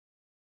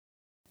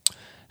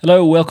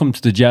Hello, welcome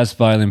to the Jazz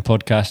Violin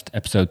Podcast,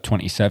 episode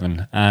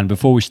 27. And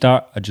before we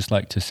start, I'd just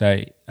like to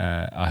say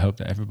I hope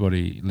that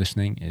everybody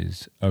listening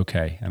is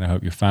okay, and I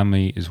hope your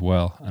family is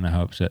well, and I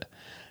hope that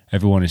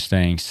everyone is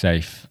staying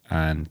safe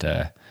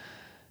and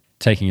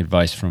taking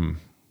advice from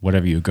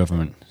whatever your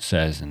government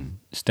says and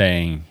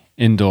staying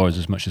indoors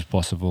as much as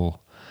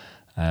possible,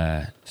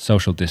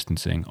 social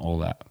distancing, all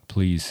that.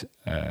 Please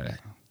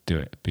do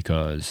it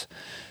because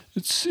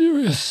it's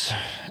serious.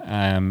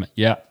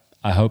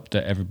 I hope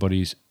that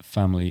everybody's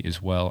family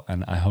is well,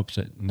 and I hope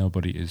that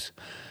nobody is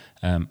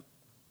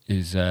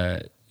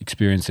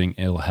experiencing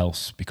ill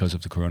health because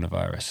of the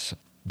coronavirus.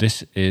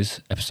 This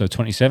is episode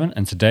 27,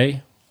 and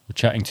today we're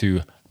chatting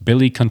to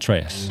Billy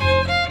Contreras.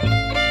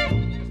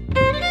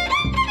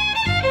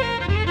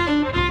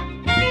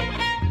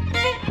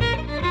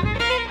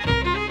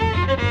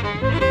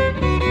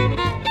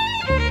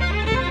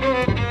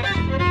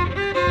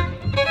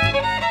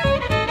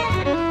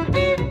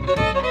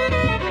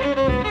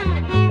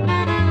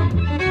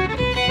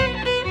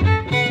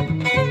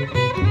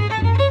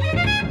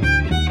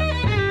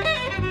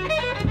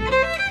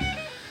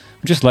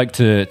 I'd just like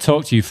to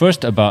talk to you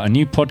first about a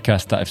new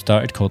podcast that I've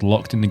started called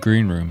Locked in the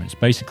Green Room. It's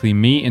basically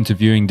me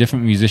interviewing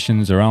different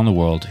musicians around the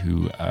world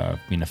who have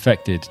been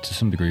affected to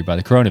some degree by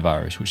the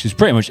coronavirus, which is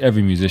pretty much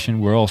every musician.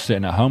 We're all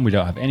sitting at home, we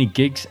don't have any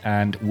gigs,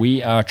 and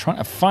we are trying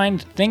to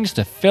find things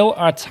to fill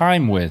our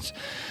time with.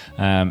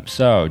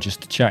 So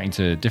just chatting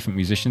to different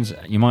musicians.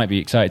 You might be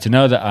excited to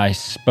know that I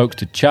spoke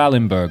to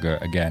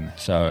Charlenberger again.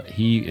 So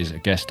he is a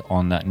guest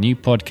on that new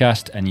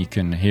podcast, and you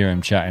can hear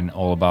him chatting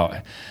all about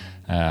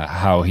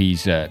how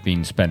he's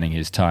been spending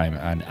his time.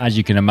 And as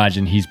you can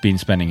imagine, he's been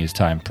spending his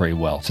time pretty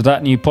well. So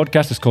that new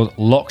podcast is called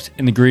Locked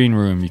in the Green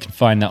Room. You can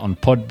find that on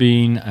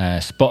Podbean,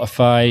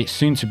 Spotify,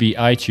 soon to be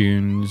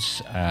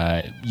iTunes.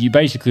 You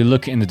basically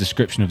look in the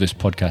description of this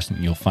podcast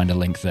and you'll find a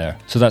link there.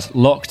 So that's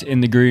Locked in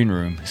the Green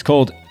Room. It's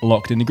called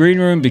Locked in the Green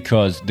Room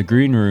because the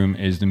Green Room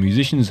is the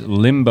musician's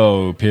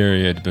limbo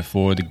period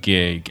before the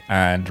gig.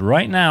 And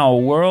right now,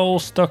 we're all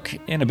stuck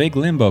in a big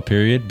limbo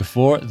period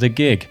before the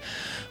gig,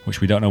 which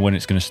we don't know when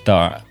it's going to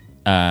start.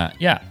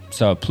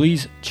 So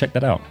please check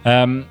that out.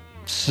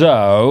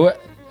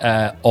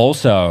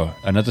 Also,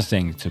 another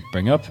thing to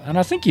bring up, and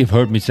I think you've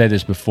heard me say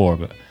this before,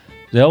 but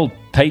the old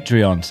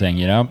Patreon thing,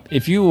 you know,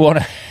 if you want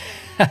to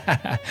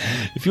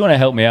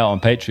help me out on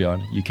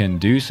Patreon, you can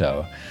do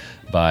so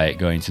by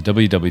going to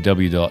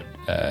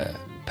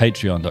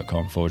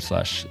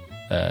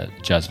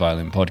www.patreon.com/Jazz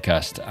Violin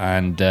Podcast.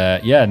 And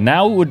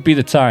now would be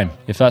the time,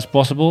 if that's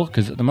possible,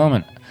 because at the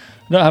moment,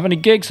 I don't have any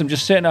gigs. I'm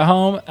just sitting at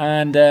home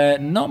and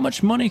not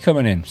much money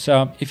coming in.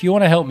 So if you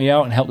want to help me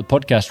out and help the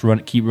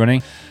podcast keep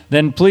running,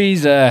 then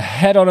please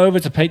head on over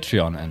to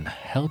Patreon and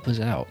help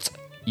us out.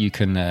 You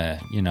can,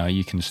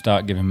 you can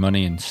start giving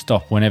money and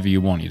stop whenever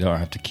you want. You don't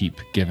have to keep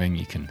giving.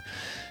 You can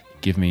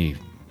give me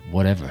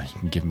whatever. You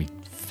can give me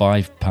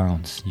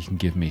 £5. You can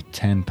give me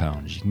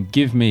 £10. You can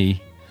give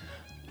me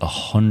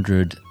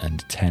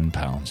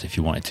 £110 if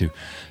you wanted to.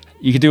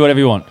 You can do whatever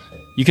you want.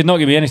 You could not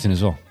give me anything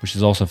as well, which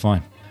is also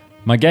fine.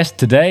 My guest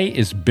today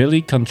is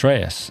Billy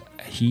Contreras.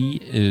 He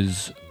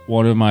is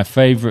one of my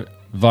favorite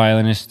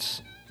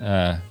violinists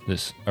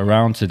that's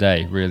around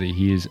today, really.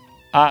 He is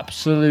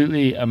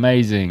absolutely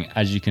amazing,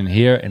 as you can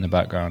hear in the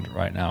background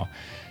right now.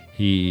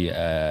 He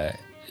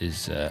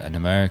is an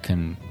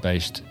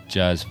American-based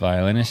jazz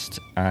violinist,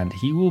 and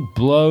he will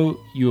blow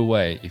you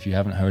away if you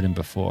haven't heard him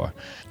before.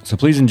 So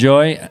please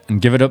enjoy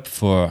and give it up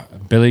for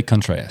Billy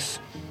Contreras.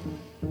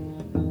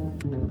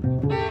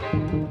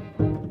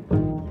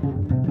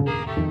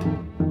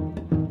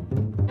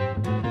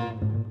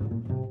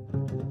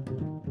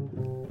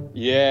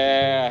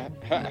 Yeah.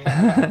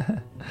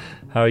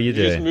 How are you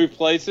doing? Just moved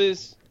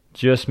places?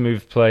 Just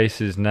moved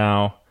places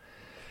now.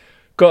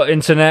 Got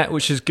internet,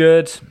 which is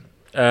good.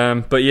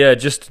 But yeah,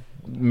 just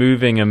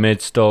moving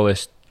amidst all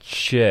this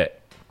shit.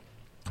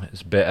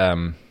 It's a bit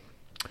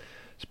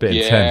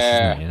intense,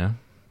 isn't it, you know?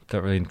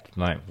 Don't really,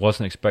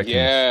 wasn't expecting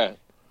this.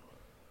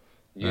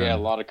 Yeah, a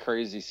lot of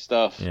crazy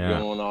stuff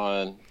going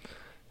on.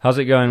 How's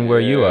it going where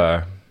you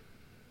are?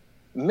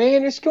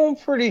 Man, it's going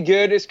pretty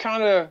good. It's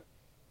kind of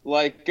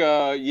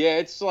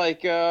it's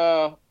like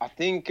I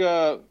think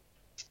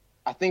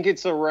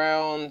it's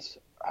around,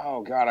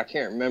 oh god, I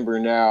can't remember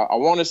now. I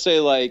want to say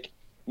like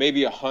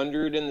maybe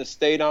 100 in the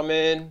state I'm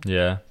in.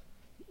 Yeah.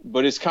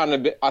 But it's kind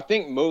of, I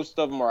think most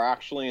of them are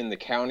actually in the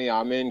county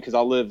I'm in, because I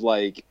live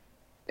like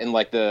in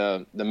like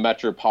the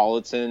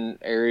metropolitan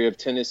area of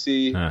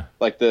Tennessee,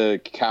 like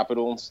the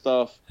capital and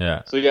stuff.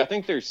 Yeah. So yeah, I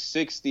think there's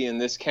 60 in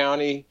this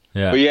county.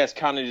 Yeah. But yeah, it's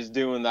kind of just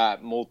doing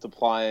that,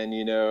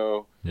 multiplying,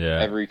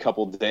 every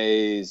couple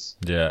days.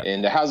 Yeah.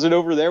 And how's it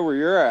over there where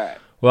you're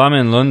at? Well, I'm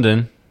in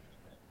London.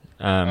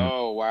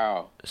 Oh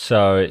wow.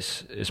 So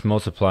it's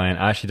multiplying.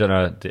 I actually don't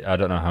know. I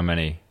don't know how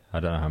many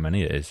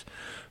it is,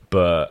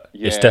 but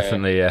it's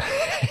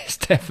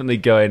definitely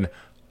going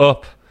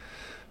up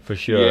for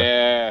sure.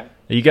 Yeah.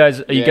 Are you guys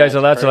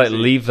allowed to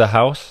leave the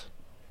house?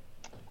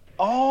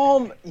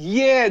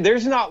 Yeah,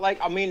 there's not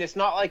it's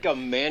not like a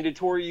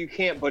mandatory you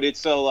can't, but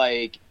it's a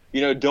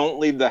don't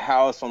leave the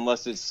house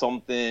unless it's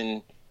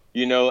something,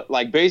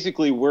 like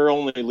basically we're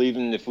only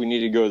leaving if we need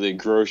to go to the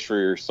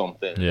grocery or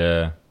something.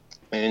 Yeah.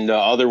 And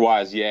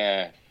otherwise,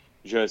 yeah,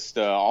 just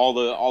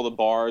all the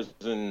bars,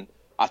 and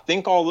I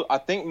think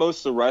most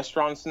of the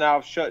restaurants now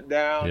have shut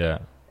down. Yeah.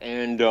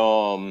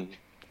 And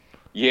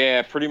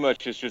yeah, pretty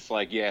much it's just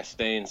like, yeah,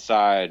 stay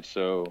inside.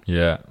 So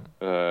Yeah.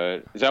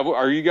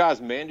 are you guys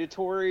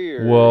mandatory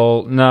or?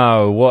 Well,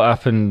 no. What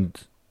happened?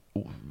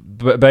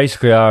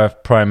 Basically, our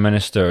prime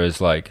minister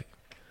is like,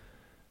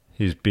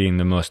 he's being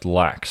the most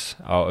lax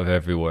out of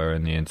everywhere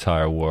in the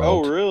entire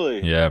world. Oh,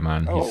 really? Yeah,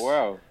 man. Oh,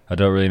 wow. I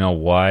don't really know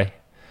why.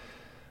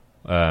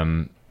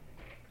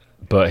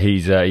 But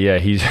he's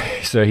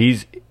so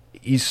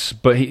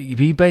but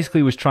he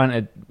basically was trying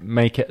to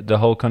make it the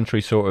whole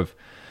country sort of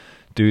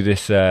do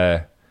this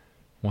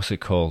what's it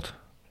called,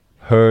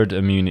 herd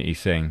immunity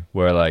thing,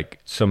 where like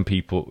some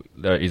people,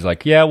 he's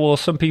like, yeah, well,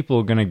 some people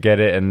are gonna get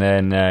it and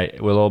then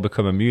we'll all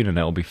become immune and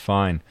it'll be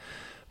fine.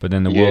 But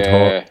then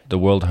the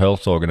World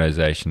Health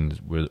Organization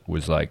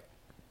was like,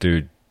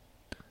 dude,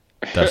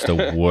 that's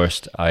the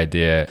worst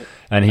idea.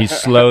 And he's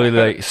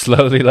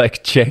slowly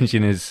like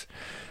changing his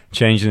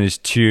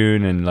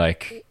tune and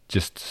like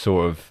just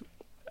sort of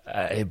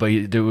but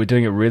we're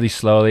doing it really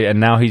slowly, and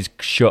now he's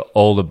shut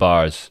all the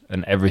bars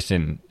and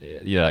everything,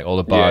 like all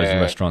the bars and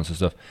restaurants and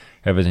stuff,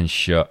 everything's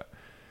shut.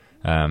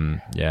 So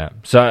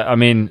I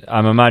mean,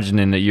 I'm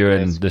imagining that you're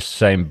in the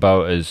same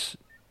boat as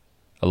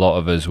a lot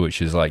of us, which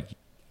is like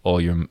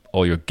all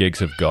your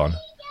gigs have gone.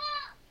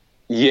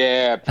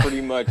 Yeah,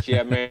 pretty much.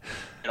 Yeah, man.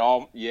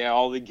 All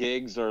the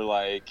gigs are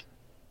like,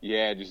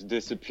 just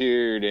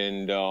disappeared.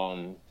 And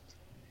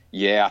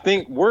I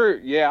think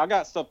I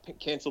got stuff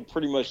canceled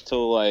pretty much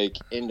till like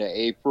into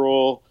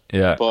April.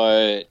 Yeah.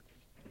 But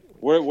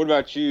what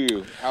about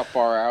you? How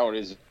far out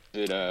is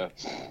it?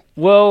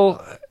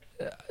 Well,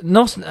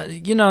 not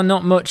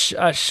much.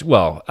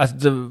 Well, at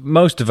the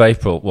most of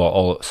April.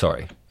 Well,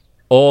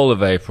 all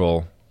of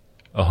April,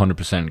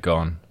 100%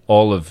 gone.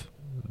 All of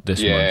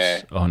this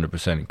month's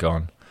 100%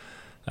 gone.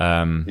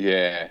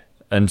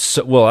 And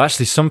so, well,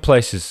 actually, some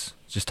places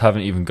just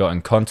haven't even got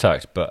in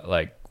contact. But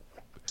like,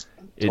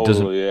 it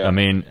doesn't. Yeah. I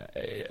mean,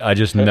 I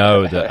just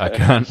know that I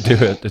can't do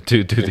it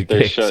to do the gigs.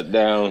 They're shut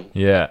down.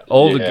 Yeah,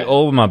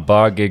 all of my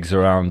bar gigs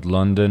around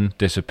London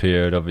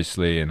disappeared,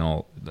 obviously, and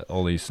all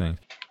these things.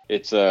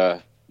 It's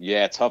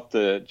tough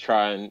to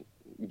try and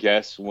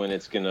guess when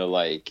it's gonna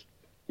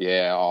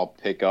I'll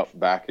pick up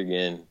back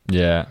again.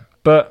 Yeah,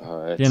 but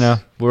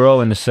we're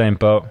all in the same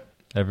boat.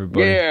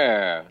 Everybody.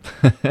 Yeah.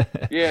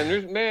 Yeah,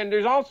 and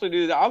there's also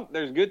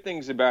there's good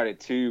things about it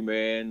too,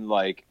 man.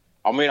 Like,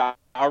 I mean,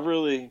 I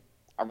really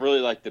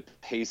like the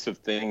pace of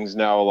things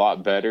now a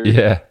lot better.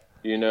 Yeah.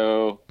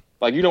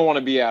 Like, you don't want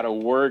to be out of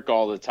work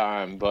all the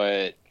time,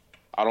 but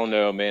I don't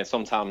know, man.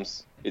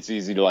 Sometimes it's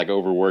easy to like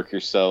overwork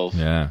yourself.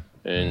 Yeah.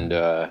 And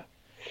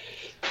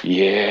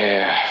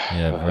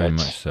Yeah, very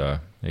much so.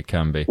 It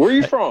can be. Where are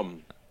you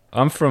from?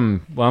 I'm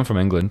from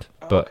England,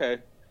 but okay.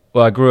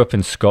 Well, I grew up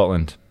in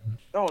Scotland.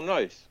 Oh,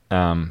 nice.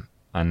 And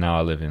now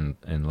I live in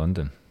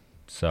London.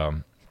 So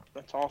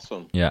that's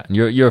awesome. Yeah, and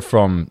you're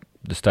from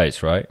the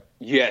States, right?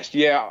 Yes,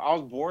 yeah. I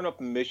was born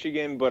up in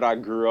Michigan, but I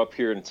grew up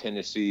here in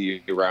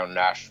Tennessee around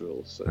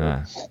Nashville.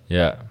 So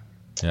yeah.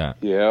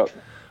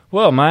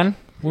 Well, man,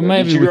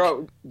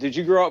 did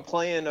you grow up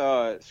playing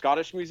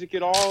Scottish music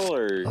at all,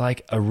 or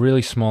like a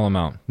really small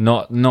amount?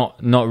 Not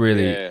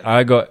really. Yeah.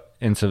 I got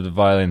into the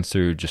violin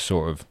through just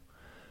sort of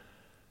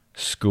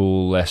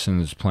school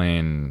lessons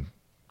playing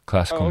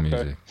classical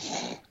music.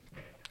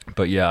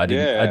 But yeah, I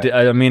didn't.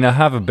 Yeah. I mean, I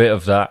have a bit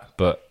of that,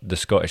 but the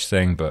Scottish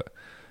thing, but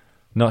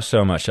not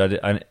so much.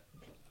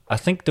 I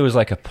think there was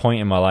like a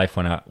point in my life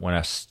when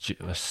I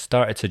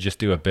started to just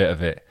do a bit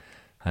of it,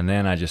 and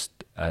then I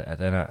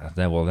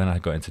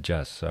got into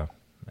jazz, so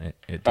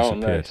it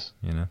disappeared.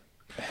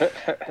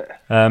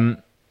 Nice.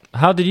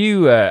 How did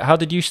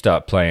you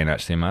start playing,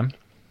 actually, man?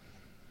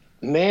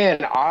 Man,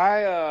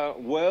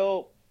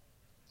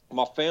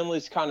 my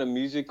family's kind of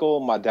musical.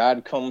 My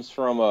dad comes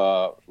from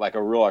a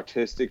real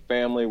artistic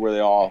family where they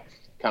all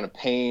kind of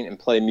paint and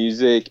play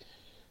music.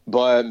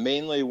 But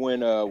mainly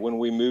when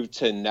we moved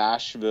to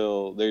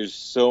Nashville, there's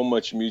so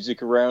much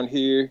music around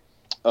here.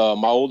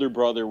 My older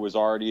brother was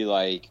already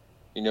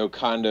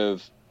kind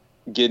of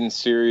getting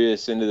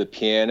serious into the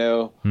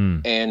piano.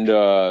 And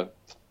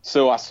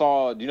so I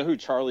saw, do you know who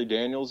Charlie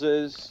Daniels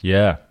is?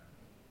 Yeah.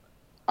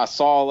 I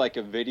saw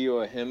a video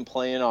of him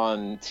playing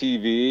on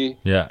TV.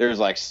 Yeah. There's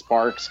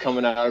sparks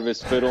coming out of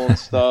his fiddle and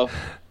stuff.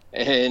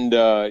 And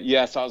so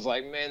I was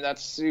like, man,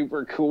 that's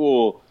super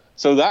cool.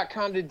 So that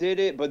kind of did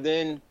it. But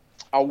then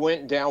I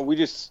went down. We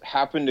just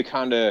happened to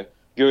kind of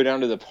go down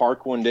to the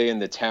park one day in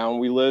the town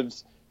we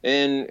lived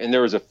in, and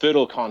there was a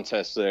fiddle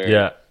contest there.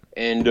 Yeah.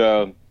 And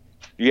so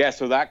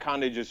that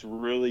kind of just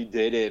really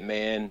did it,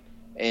 man.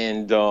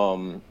 And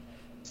I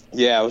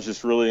was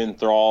just really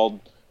enthralled.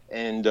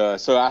 And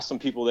so I asked some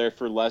people there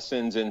for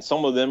lessons, and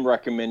some of them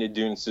recommended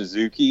doing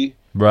Suzuki.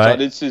 So I Right.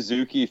 did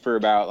Suzuki for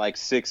about like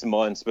 6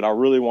 months, but I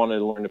really wanted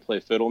to learn to play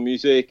fiddle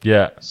music.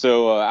 Yeah.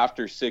 So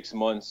after 6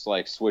 months,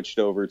 like switched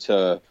over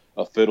to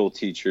a fiddle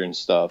teacher and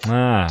stuff.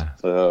 Ah.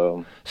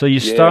 So So you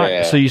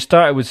yeah.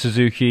 started with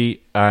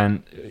Suzuki,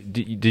 and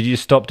did you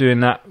stop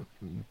doing that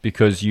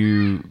because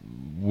you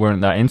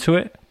weren't that into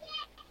it?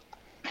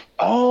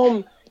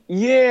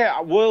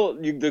 Yeah, well,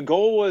 the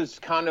goal was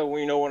kind of,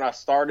 when I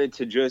started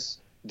to just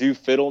do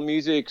fiddle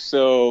music.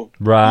 So,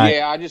 Right.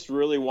 yeah, I just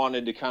really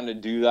wanted to kind of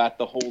do that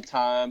the whole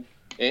time.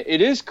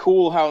 It is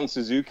cool how in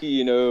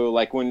Suzuki,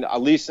 like when,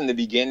 at least in the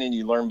beginning,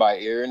 you learn by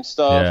ear and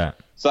stuff. Yeah.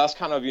 So that's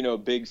kind of, a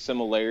big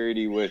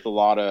similarity with a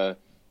lot of,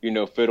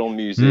 fiddle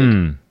music.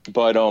 Hmm.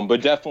 But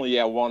definitely,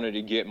 yeah, I wanted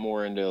to get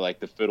more into like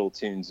the fiddle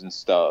tunes and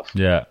stuff.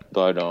 Yeah.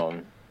 But,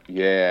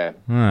 yeah.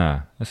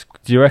 Ah.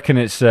 Do you reckon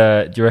it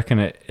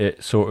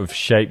sort of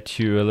shaped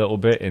you a little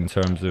bit in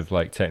terms of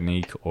like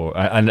technique, or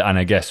and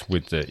I guess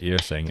with the ear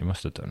thing, it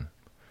must have done.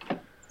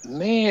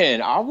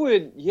 Man, I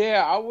would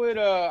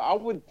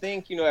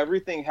think,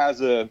 everything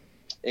has a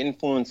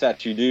influence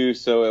that you do.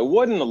 So it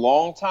wasn't a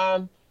long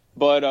time,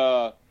 but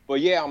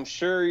yeah, I'm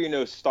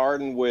sure,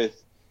 starting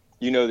with,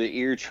 the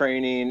ear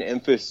training,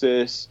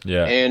 emphasis,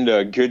 Yeah.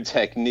 and good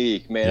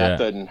technique, man, Yeah. that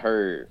doesn't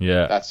hurt.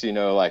 Yeah. That's,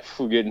 like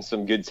getting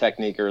some good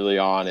technique early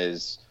on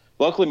is,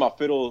 luckily my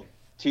fiddle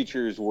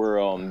teachers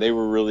they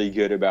were really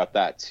good about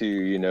that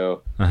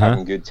too,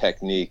 having good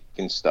technique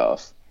and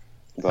stuff.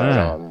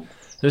 But,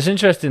 So it's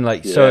interesting,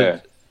 like, yeah.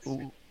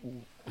 so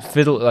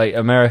fiddle, like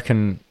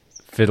American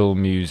fiddle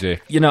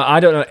music. I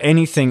don't know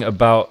anything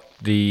about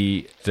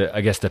the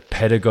I guess the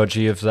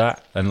pedagogy of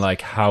that, and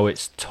like how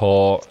it's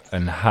taught,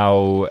 and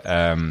how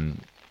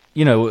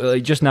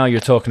like just now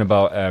you're talking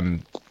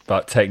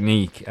about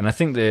technique, and I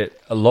think that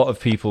a lot of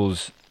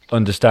people's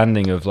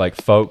understanding of like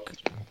folk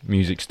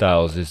music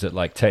styles is that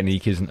like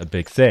technique isn't a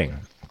big thing.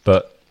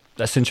 But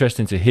that's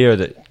interesting to hear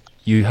that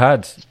you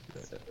had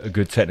a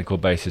good technical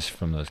basis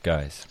from those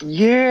guys.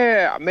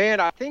 Yeah,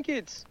 man, I think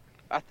it's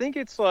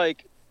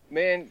like,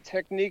 man,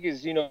 technique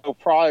is,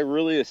 probably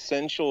really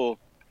essential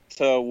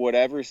to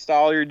whatever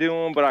style you're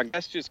doing, but I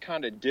guess just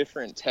kind of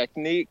different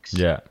techniques,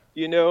 Yeah.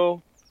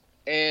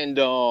 And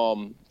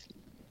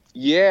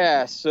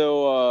yeah,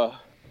 so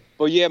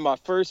but yeah, my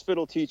first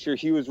fiddle teacher,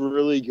 he was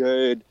really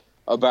good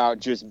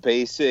about just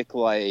basic,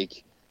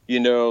 like,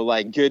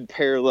 like good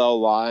parallel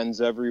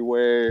lines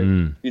everywhere,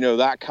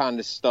 that kind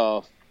of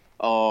stuff.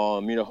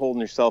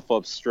 Holding yourself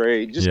up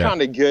straight, just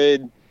kind of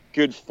good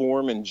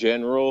form in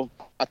general.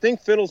 I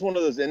think fiddle's one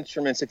of those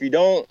instruments, if you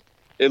don't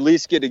at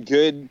least get a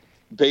good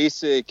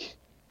basic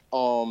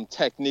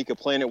technique of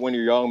playing it when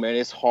you're young, man,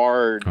 it's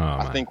hard.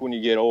 I think when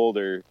you get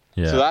older.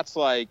 So that's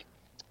like,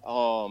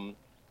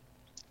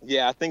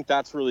 yeah, I think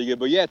that's really good.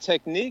 But yeah,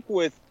 technique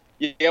with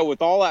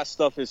all that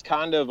stuff is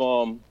kind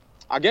of,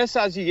 I guess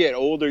as you get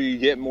older, you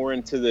get more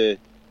into the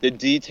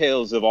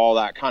details of all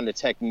that kind of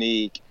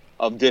technique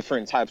of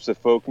different types of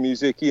folk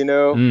music, which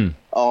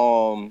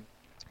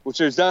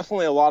there's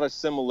definitely a lot of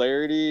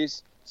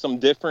similarities, some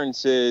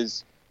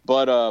differences,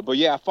 but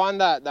yeah, I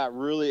find that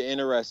really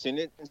interesting.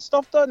 And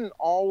stuff doesn't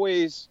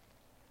always,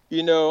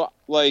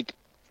 like,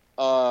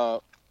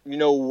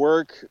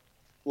 work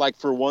like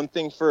for one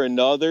thing for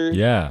another.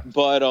 Yeah.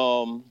 But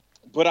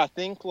I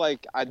think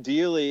like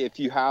ideally, if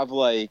you have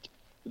like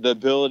the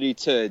ability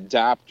to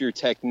adapt your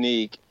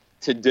technique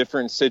to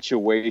different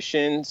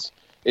situations,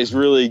 is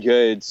really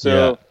good.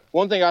 So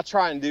one thing I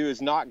try and do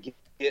is not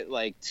get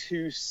like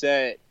too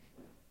set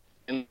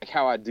in like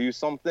how I do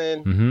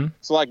something.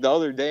 So like the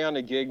other day on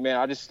a gig, man,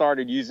 I just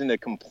started using a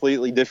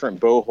completely different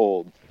bow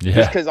hold.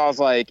 Just because I was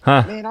like,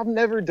 man, I've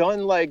never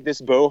done like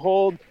this bow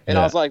hold. And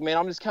I was like, man,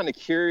 I'm just kind of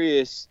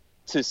curious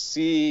to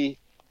see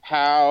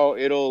how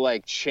it'll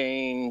like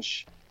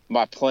change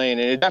my playing.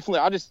 And it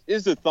definitely,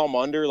 is the thumb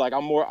under. Like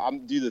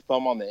I'm do the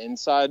thumb on the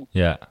inside.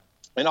 Yeah.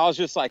 And I was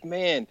just like,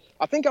 man,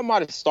 I think I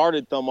might have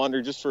started thumb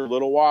under just for a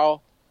little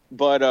while,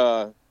 but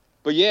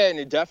yeah, and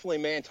it definitely,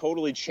 man,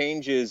 totally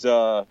changes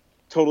the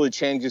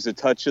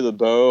touch of the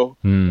bow.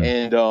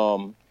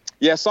 And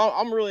yeah, so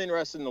I'm really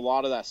interested in a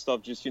lot of that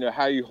stuff. Just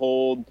how you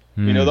hold.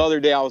 The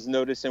other day I was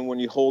noticing when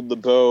you hold the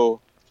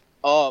bow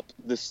up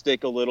the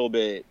stick a little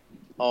bit,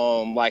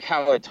 like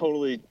how it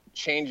totally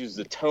changes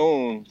the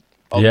tone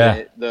of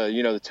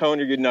the tone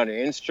you're getting on an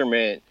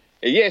instrument.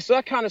 And yeah, so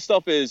that kind of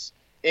stuff is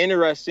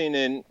interesting,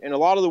 and a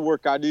lot of the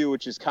work I do,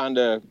 which is kind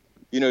of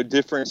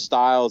different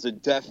styles,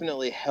 it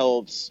definitely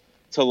helps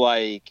to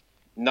like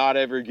not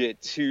ever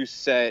get too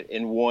set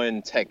in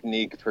one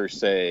technique per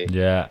se.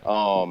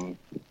 Because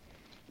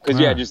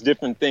just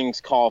different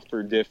things call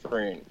for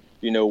different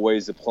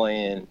ways of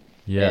playing.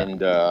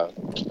 And and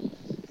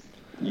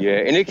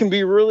it can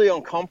be really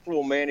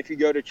uncomfortable, man, if you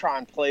go to try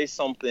and play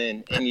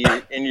something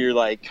and you're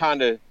like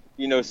kind of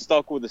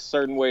stuck with a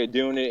certain way of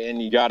doing it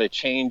and you got to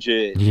change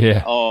it.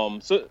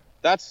 So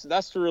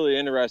that's really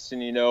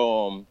interesting,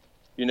 and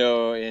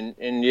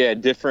yeah,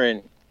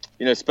 different,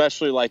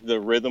 especially like the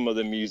rhythm of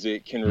the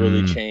music can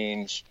really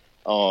change,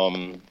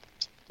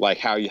 like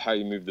how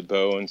you move the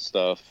bow and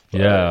stuff.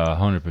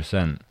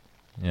 100%.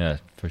 Yeah,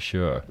 for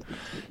sure.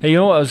 Hey, you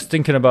know what I was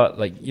thinking about?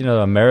 Like, you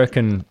know,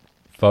 American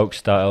folk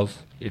styles.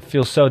 It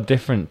feels so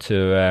different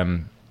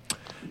to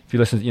if you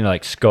listen to, you know,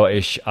 like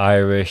Scottish,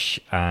 Irish,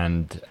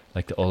 and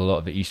like a lot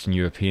of the Eastern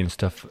European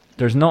stuff.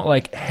 There's not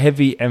like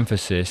heavy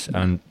emphasis,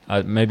 and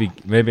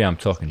maybe I'm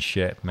talking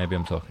shit. Maybe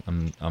I'm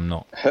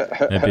not.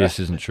 Maybe this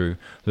isn't true.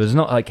 There's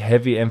not like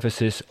heavy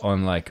emphasis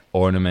on like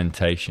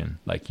ornamentation.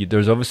 Like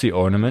there's obviously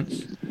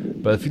ornaments,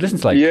 but if you listen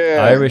to like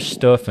Irish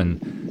stuff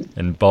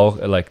and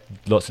like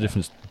lots of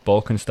different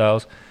Balkan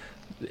styles,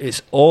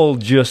 it's all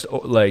just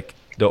like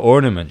the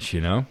ornaments,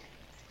 you know.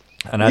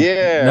 And I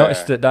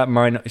noticed that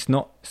might not, it's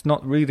not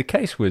really the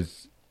case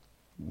with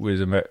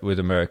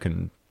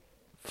American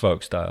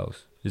folk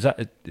styles. Is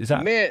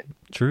that man,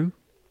 true?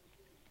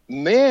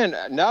 Man,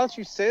 now that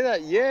you say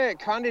that, yeah, it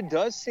kind of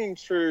does seem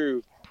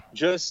true.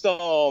 Just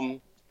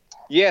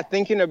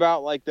thinking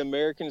about like the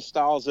American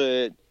styles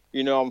that,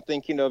 you know, I'm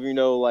thinking of, you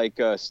know,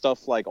 like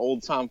stuff like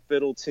old time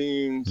fiddle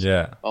tunes,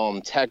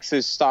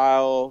 Texas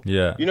style,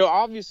 you know,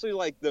 obviously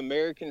like the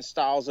American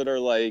styles that are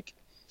like,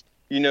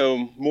 you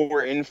know,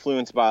 more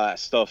influenced by that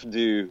stuff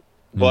do,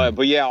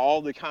 but yeah,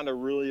 all the kind of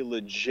really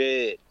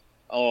legit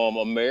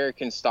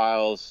American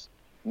styles,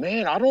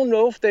 man, I don't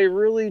know if they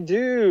really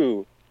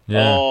do.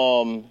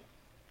 Now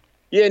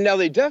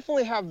they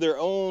definitely have their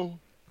own.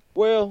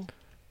 Well,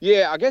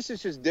 yeah, I guess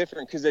it's just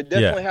different because they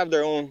definitely have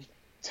their own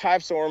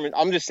types of ornament.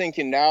 I'm just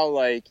thinking now,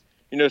 like,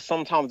 you know,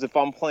 sometimes if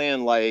I'm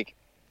playing like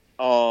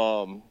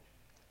blues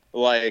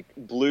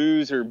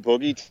or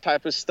boogie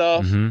type of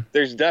stuff,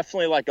 there's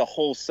definitely like a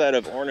whole set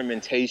of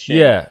ornamentation.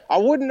 Yeah, I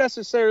wouldn't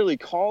necessarily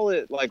call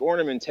it like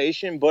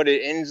ornamentation, but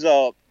it ends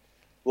up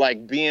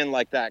like being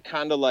like that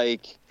kind of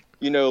like,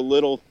 you know,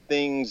 little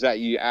things that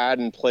you add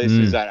in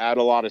places that add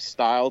a lot of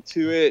style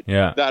to it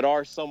that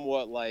are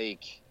somewhat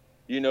like,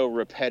 you know,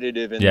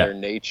 repetitive in their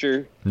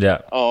nature.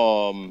 But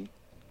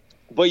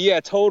yeah,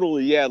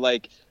 totally. Yeah.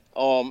 Like,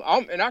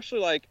 and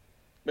actually like,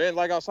 man,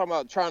 like I was talking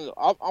about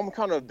I'm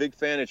kind of a big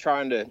fan of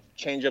trying to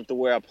change up the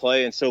way I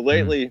play. And so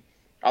lately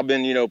I've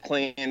been, you know,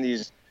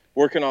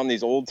 working on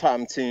these old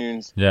time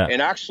tunes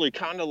and actually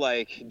kind of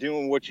like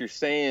doing what you're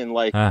saying.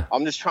 Like,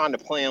 I'm just trying to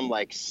play them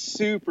like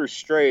super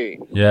straight.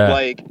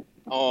 Like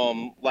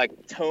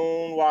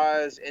tone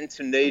wise,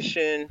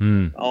 intonation,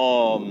 you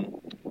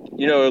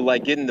know,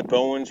 like getting the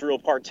bowings real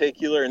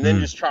particular and then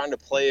just trying to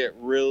play it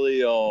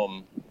really,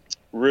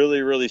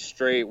 really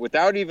straight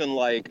without even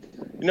like,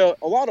 you know,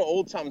 a lot of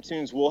old time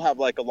tunes will have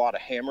like a lot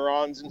of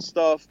hammer-ons and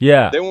stuff.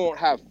 They won't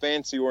have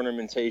fancy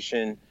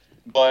ornamentation,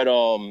 but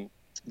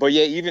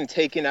yeah, even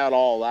taking out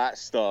all that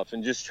stuff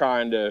and just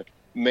trying to,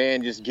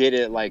 man, just get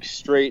it like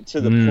straight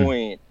to the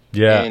point.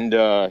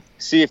 And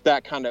see if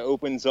that kind of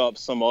opens up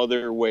some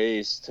other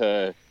ways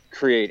to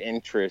create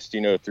interest,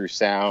 you know, through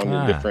sound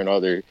and different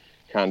other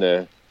kind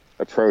of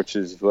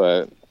approaches.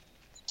 But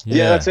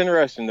yeah, that's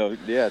interesting though.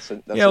 Yeah, that's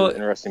an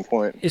interesting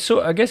point. It's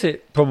so I guess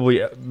it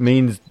probably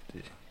means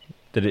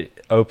that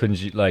it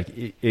opens you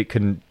like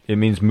it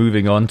means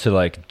moving on to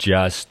like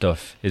jazz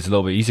stuff is a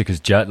little bit easier because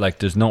jazz like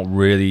there's not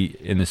really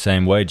in the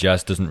same way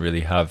jazz doesn't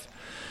really have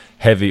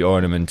heavy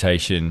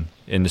ornamentation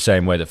in the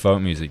same way that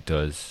folk music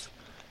does.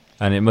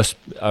 And it must.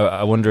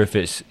 I wonder if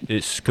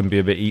it's can be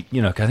a bit.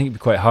 You know, I think it'd be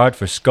quite hard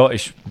for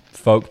Scottish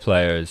folk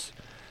players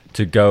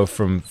to go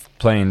from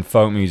playing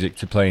folk music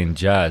to playing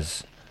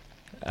jazz,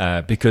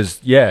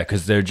 because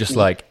they're just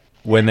like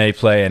when they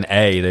play an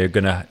A, they're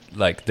gonna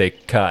like they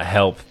can't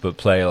help but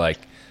play like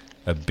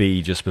a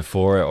B just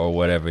before it or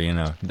whatever. You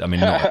know, I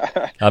mean,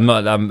 I don't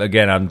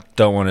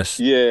want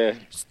to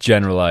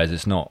generalize.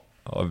 It's not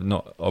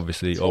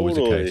obviously always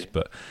the case,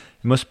 but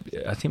it must.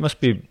 I think it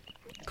must be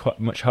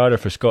quite much harder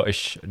for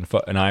Scottish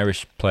and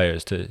Irish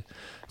players to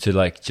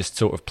like just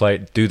sort of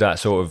do that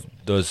sort of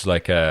those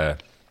like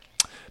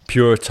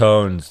pure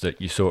tones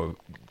that you sort of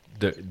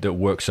that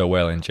work so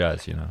well in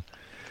jazz, you know.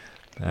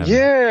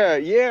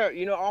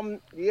 You know,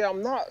 I'm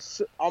not,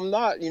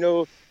 you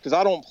know, because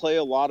I don't play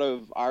a lot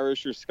of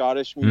Irish or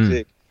Scottish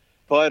music,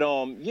 but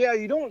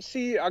you don't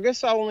see. I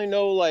guess I only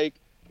know like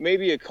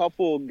maybe a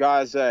couple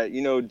guys that,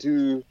 you know,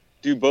 do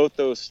both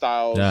those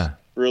styles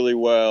really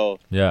well.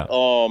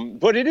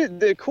 But it is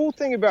the cool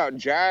thing about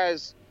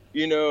jazz,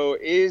 you know,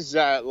 is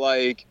that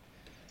like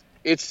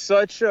it's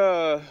such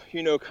a,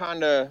 you know,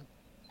 kind of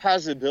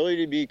has the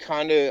ability to be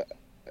kind of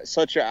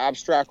such an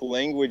abstract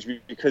language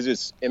because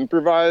it's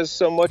improvised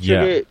so much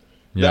of it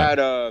that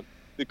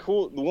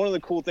one of the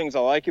cool things I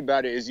like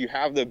about it is you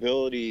have the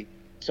ability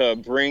to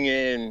bring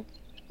in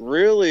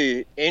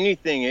really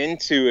anything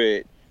into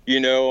it, you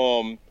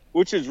know,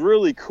 which is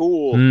really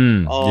cool.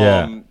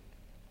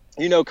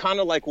 You know, kind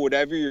of like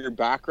whatever your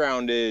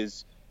background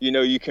is, you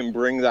know, you can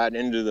bring that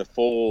into the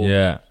fold.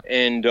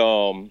 And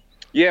one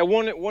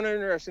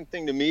interesting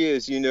thing to me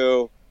is, you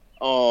know,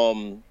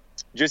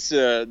 just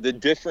the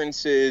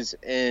differences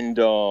and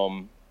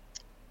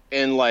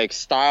like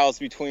styles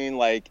between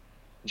like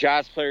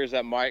jazz players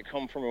that might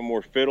come from a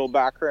more fiddle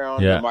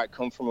background or might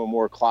come from a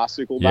more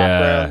classical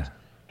background.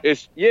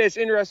 It's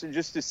interesting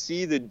just to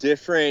see the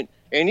different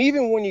And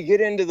even when you get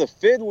into the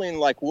fiddling,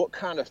 like what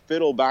kind of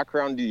fiddle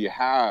background do you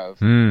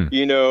have?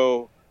 You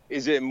know,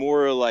 is it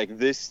more like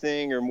this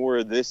thing or more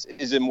of this?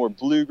 Is it more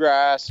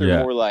bluegrass or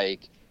more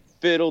like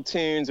fiddle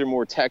tunes or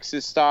more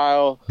Texas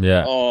style?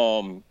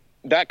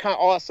 That kind,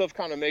 all that stuff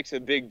kind of makes a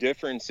big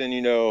difference. And,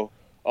 you know,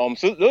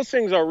 so those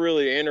things are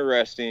really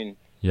interesting.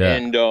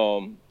 And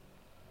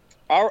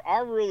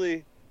I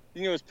really,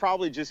 you know, it's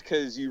probably just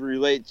because you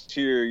relate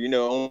to your, you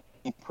know,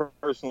 own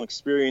personal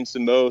experience the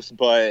most,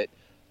 but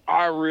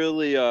I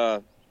really,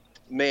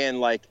 man,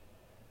 like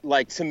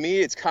to me,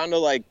 it's kind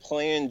of like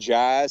playing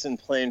jazz and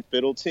playing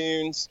fiddle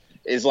tunes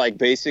is like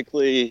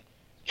basically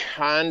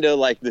kind of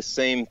like the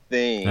same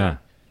thing.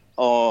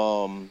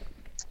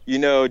 You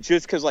know,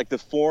 just because like the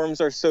forms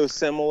are so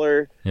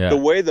similar, the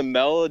way the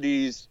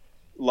melodies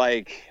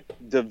like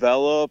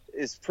develop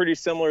is pretty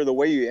similar. The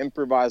way you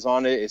improvise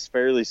on it is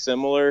fairly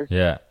similar.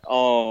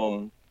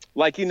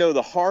 Like, you know,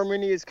 the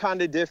harmony is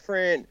kind of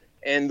different.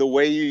 And the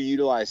way you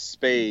utilize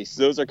space,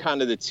 those are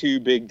kind of the two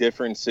big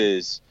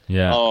differences.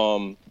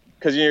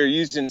 Because you're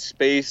using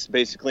space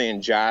basically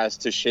in jazz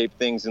to shape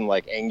things in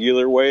like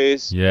angular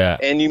ways.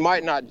 And you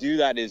might not do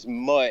that as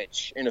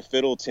much in a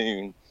fiddle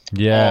tune.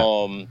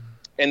 And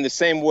the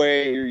same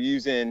way you're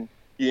using,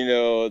 you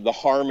know, the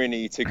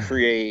harmony to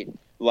create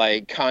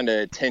like kind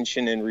of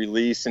tension and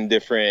release in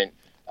different,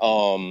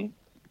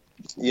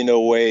 you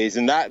know, ways.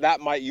 And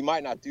you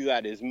might not do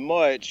that as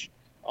much.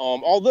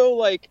 Although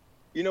like,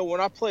 you know,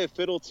 when I play a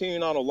fiddle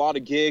tune on a lot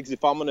of gigs,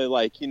 if I'm going to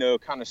like, you know,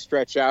 kind of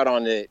stretch out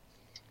on it,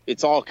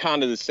 it's all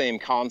kind of the same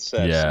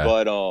concepts.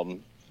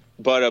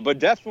 But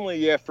definitely,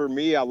 yeah, for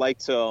me, I like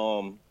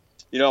to,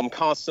 you know, I'm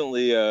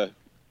constantly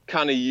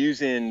kind of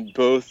using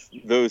both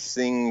those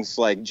things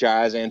like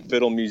jazz and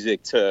fiddle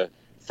music to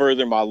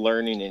further my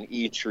learning in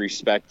each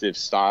respective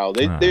style.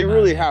 They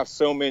really have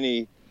so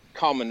many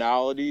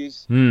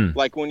commonalities.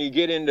 Like when you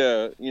get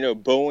into, you know,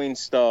 bowing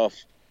stuff,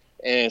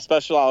 and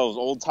especially all those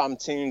old time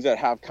tunes that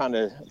have kind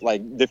of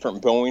like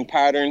different bowing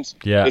patterns.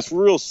 It's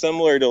real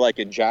similar to like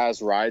a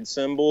jazz ride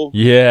cymbal.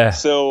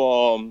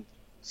 So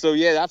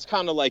yeah, that's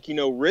kind of like, you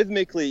know,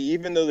 rhythmically,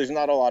 even though there's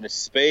not a lot of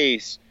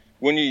space,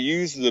 when you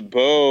use the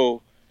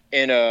bow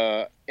in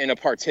a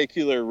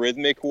particular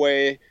rhythmic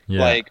way,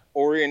 like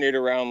oriented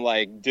around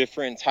like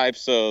different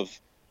types of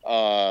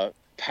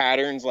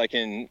patterns, like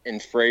in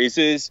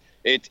phrases,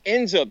 it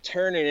ends up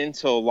turning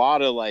into a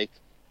lot of like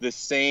the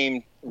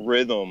same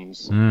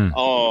rhythms. You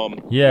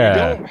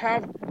don't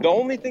have, the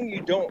only thing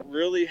you don't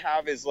really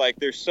have is like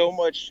there's so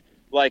much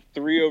like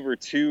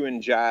 3/2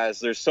 in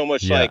jazz, there's so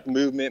much like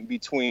movement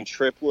between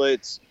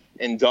triplets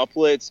and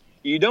doublets.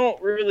 You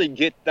don't really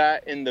get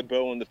that in the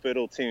bow and the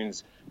fiddle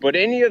tunes, but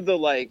any of the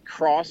like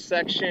cross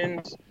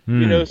sections,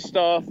 you know,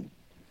 stuff,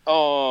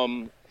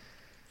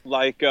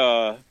 like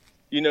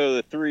you know,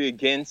 the 3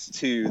 against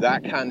 2,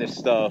 that kind of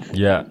stuff,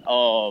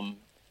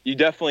 you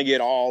definitely get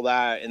all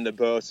that in the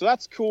bow, so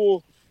that's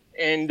cool.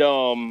 And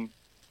then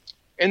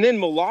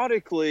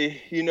melodically,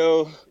 you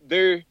know,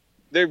 they're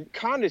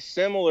kind of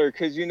similar,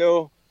 because, you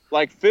know,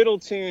 like fiddle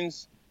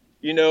tunes,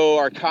 you know,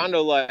 are kind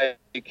of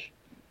like,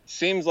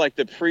 seems like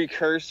the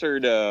precursor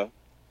to,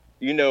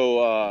 you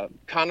know,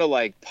 kind of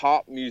like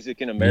pop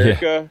music in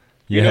America.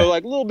 You know,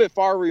 like a little bit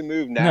far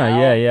removed now.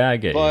 I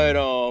get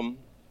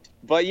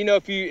but you know,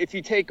 if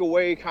you take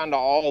away kind of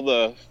all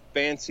the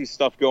fancy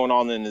stuff going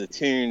on in the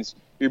tunes,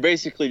 you're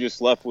basically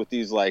just left with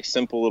these like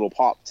simple little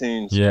pop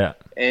tunes.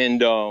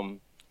 And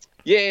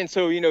and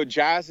so, you know,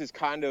 jazz is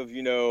kind of,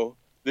 you know,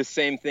 the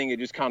same thing. It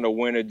just kind of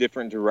went a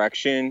different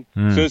direction.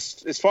 So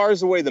as far as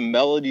the way the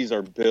melodies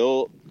are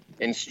built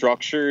and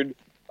structured,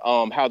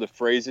 how the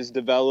phrases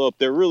develop,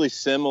 they're really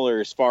similar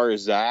as far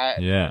as that.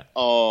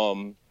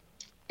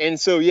 And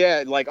so,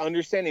 yeah, like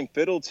understanding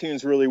fiddle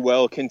tunes really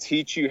well can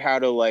teach you how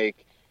to like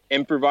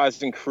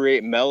improvise and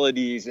create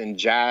melodies in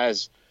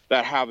jazz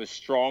that have a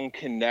strong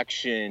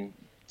connection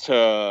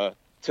to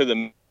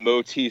the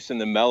motifs and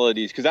the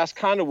melodies, because that's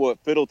kind of what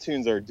fiddle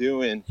tunes are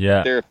doing.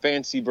 They're a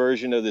fancy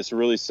version of this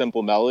really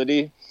simple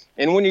melody.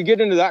 And when you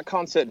get into that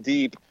concept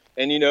deep,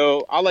 and, you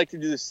know, I like to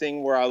do this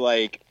thing where I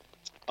like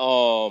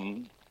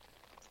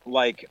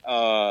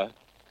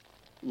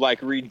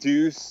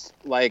reduce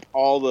like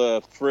all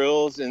the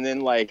frills and then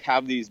like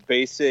have these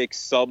basic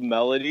sub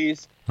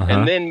melodies,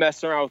 and then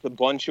mess around with a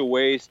bunch of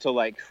ways to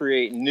like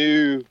create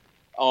new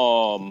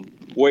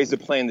ways of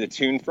playing the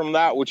tune from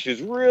that, which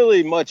is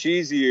really much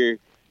easier,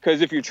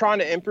 because if you're trying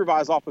to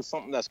improvise off of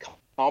something that's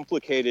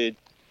complicated,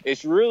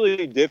 it's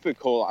really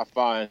difficult, I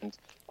find.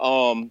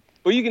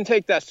 But you can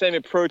take that same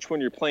approach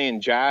when you're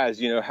playing jazz,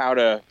 you know, how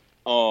to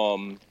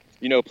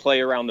you know,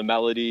 play around the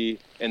melody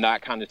and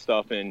that kind of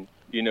stuff, and,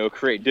 you know,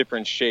 create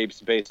different shapes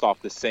based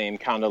off the same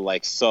kind of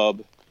like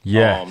sub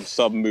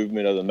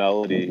movement of the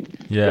melody.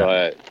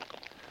 But,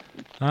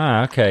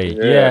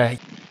 okay.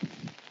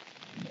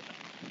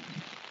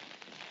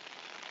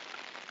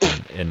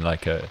 In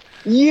like a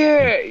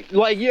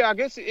I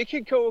guess it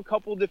could go a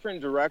couple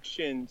different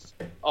directions.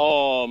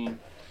 But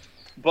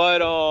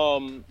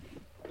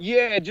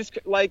Yeah, just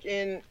like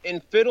in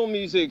fiddle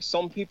music,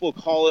 some people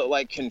call it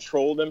like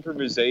controlled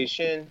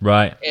improvisation,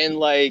 Right. and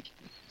like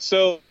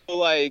so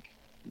like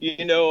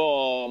if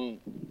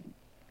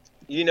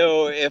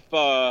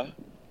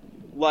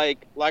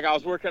like I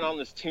was working on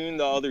this tune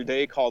the other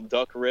day called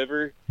Duck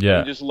River and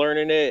Yeah. just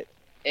learning it,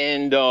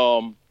 and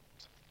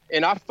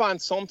I find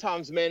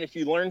sometimes, man, if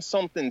you learn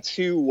something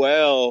too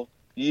well,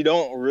 you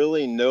don't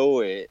really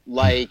know it.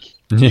 Like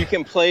Yeah. you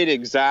can play it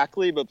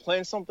exactly, but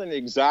playing something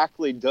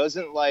exactly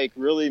doesn't like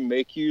really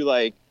make you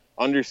like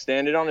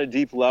understand it on a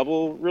deep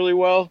level really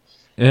well.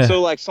 Yeah. So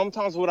like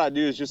sometimes what I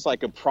do is just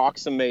like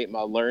approximate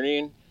my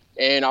learning,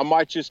 and I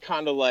might just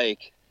kind of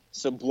like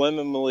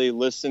subliminally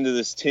listen to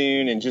this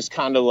tune and just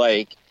kind of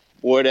like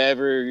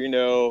whatever,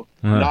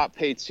 not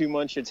pay too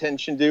much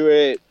attention to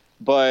it,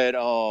 but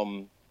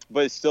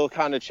still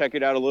kind of check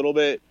it out a little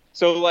bit.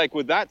 So like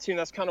with that tune,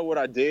 that's kind of what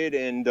I did,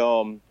 and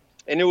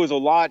it was a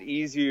lot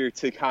easier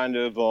to kind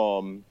of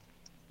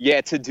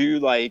to do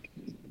like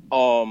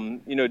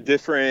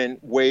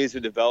different ways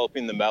of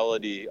developing the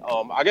melody.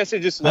 I guess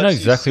it just I know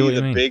lets you exactly see what you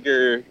the mean.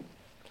 bigger,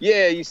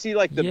 you see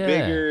like the Yeah.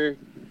 bigger,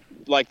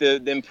 like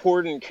the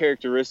important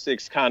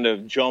characteristics kind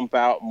of jump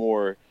out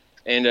more,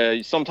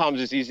 and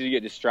sometimes it's easy to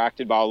get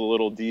distracted by all the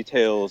little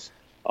details,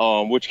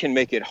 which can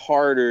make it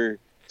harder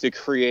to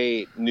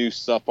create new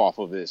stuff off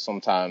of it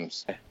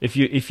sometimes. If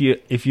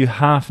you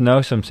half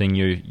know something,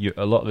 you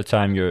a lot of the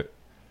time you're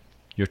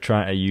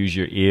trying to use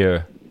your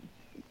ear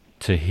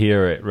to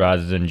hear it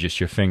rather than just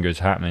your fingers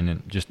happening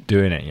and just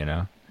doing it,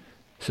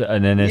 So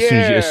and then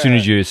as soon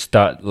as you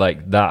start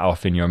like that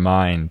off in your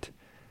mind,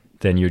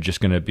 then you're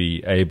just going to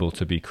be able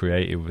to be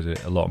creative with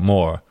it a lot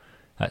more.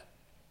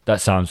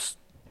 That sounds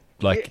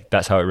like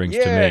that's how it rings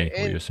to me.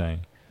 What you're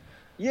saying.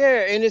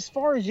 Yeah, and as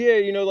far as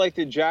like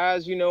the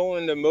jazz,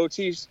 and the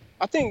motifs,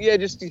 I think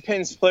it just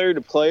depends player to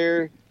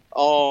player.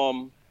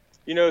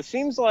 It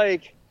seems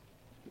like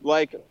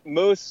a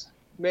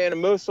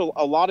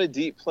lot of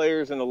deep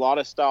players and a lot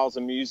of styles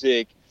of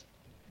music,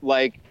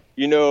 like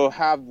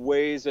have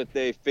ways that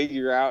they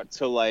figure out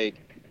to like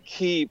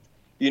keep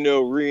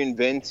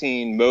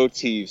reinventing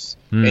motifs,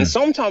 and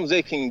sometimes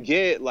they can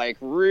get like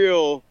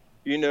real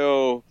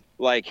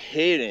like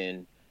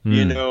hidden.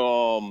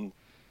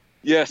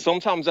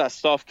 Sometimes that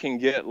stuff can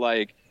get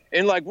like,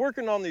 and like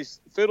working on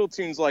these fiddle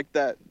tunes like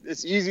that,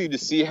 it's easy to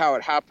see how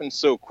it happens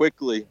so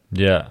quickly.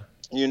 Yeah.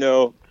 And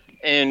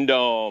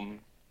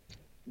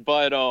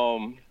but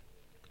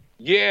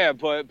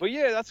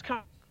that's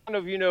kind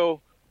of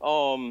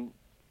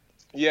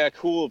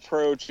cool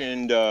approach,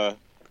 and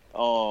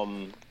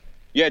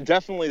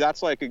definitely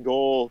that's like a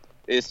goal,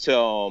 is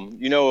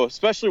to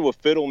especially with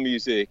fiddle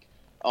music,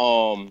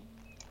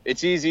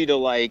 it's easy to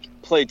like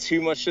play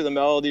too much to the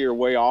melody or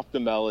way off the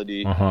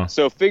melody.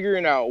 So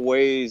figuring out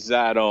ways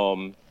that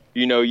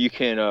you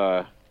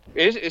can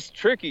it's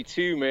tricky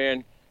too,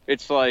 man.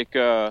 It's like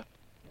but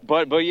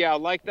yeah, I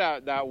like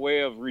that way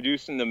of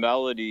reducing the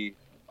melody.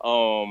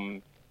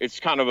 It's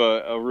kind of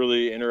a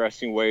really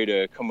interesting way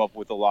to come up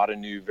with a lot of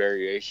new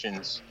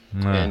variations.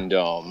 And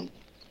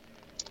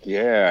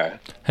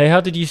Hey, how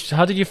did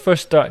you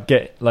first start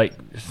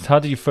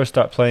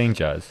playing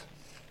jazz?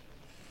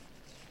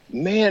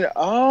 Man,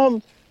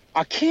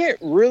 I can't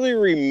really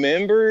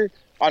remember.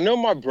 I know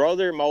my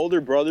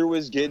older brother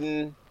was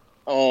getting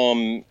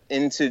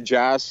into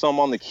jazz some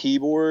on the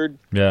keyboard.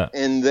 Yeah.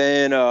 And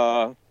then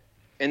I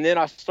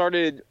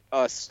started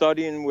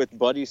studying with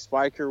Buddy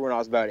Spiker when I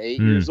was about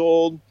 8 years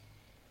old.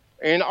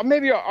 And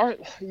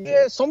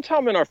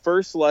sometime in our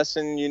first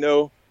lesson,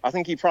 I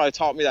think he probably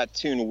taught me that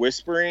tune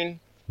Whispering,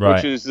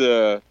 which is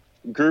the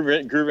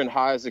Groovin'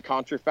 High is the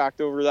contrafact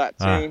over that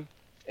tune.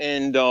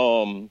 And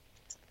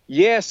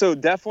so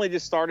definitely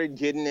just started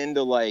getting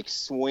into like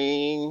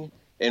swing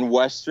and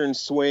Western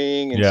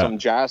swing and some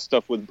jazz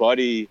stuff with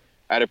Buddy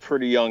at a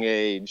pretty young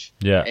age.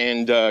 Yeah.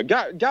 And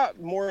got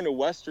more into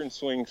Western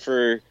swing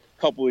for a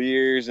couple of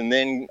years, and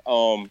then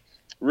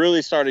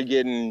really started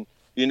getting,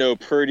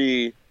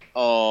 pretty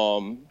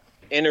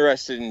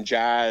interested in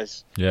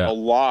jazz a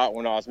lot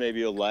when I was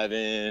maybe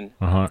 11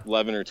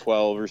 or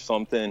 12 or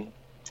something.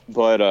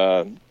 But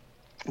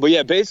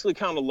yeah, basically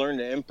kind of learned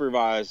to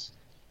improvise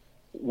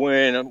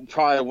when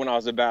I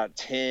was about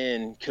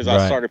 10, because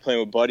I started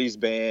playing with Buddy's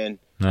band,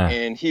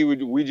 and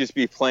we'd just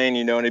be playing,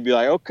 and he'd be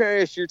like,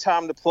 okay, it's your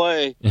time to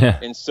play.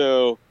 And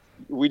so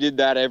we did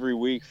that every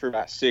week for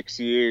about 6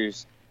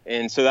 years.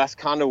 And so that's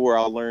kind of where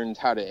I learned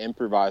how to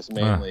improvise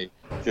mainly,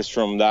 just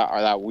from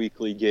that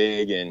weekly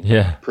gig and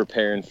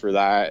preparing for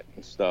that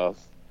and stuff.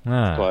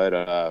 But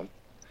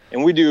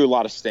and we do a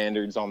lot of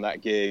standards on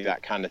that gig,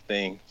 that kind of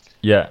thing.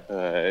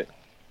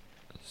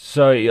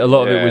 So a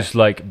lot of it was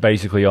like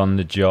basically on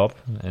the job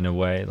in a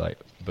way, like,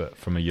 but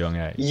from a young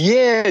age.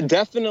 Yeah,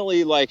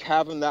 definitely. Like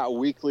having that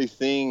weekly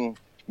thing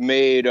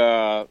made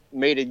a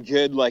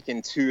good, like,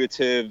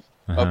 intuitive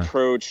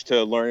approach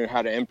to learning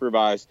how to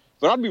improvise.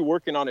 But I'd be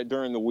working on it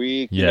during the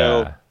week.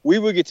 We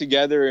would get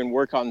together and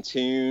work on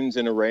tunes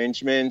and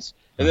arrangements.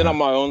 And then on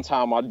my own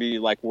time, I'd be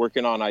like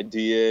working on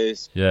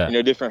ideas,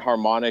 different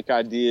harmonic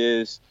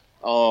ideas.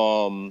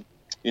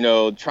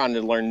 trying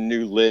to learn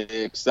new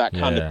licks, that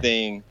kind of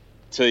thing,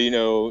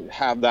 to,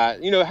 have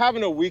that,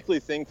 having a weekly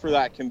thing for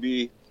that can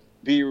be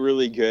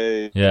really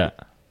good. Yeah.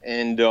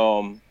 And,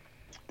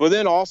 but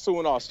then also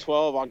when I was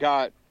 12, I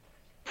got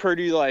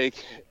pretty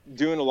like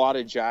doing a lot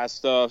of jazz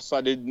stuff. So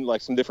I did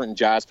like some different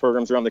jazz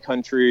programs around the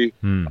country.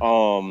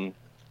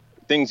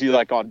 Things you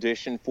like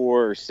audition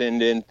for or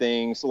send in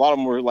things. A lot of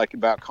them were like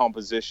about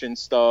composition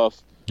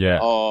stuff. Yeah.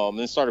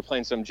 Then started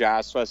playing some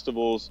jazz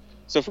festivals.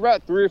 So for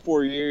about 3 or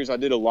 4 years, I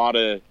did a lot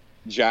of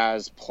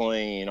jazz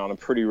playing on a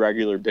pretty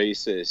regular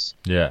basis.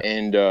 Yeah.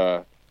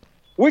 And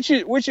which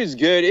is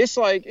good. It's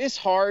like it's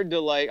hard to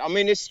like. I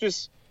mean, it's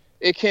just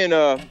it can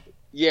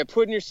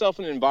putting yourself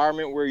in an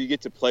environment where you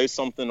get to play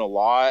something a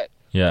lot.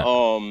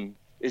 Yeah.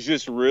 Is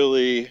just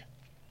really,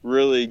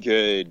 really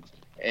good.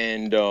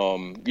 And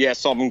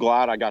so I'm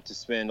glad I got to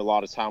spend a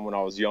lot of time when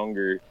I was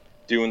younger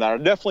doing that. I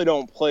definitely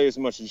don't play as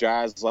much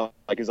jazz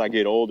like as I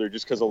get older,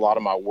 just because a lot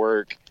of my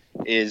work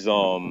is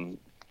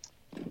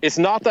it's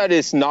not that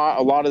it's not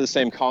a lot of the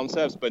same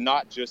concepts, but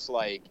not just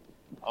like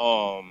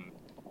kind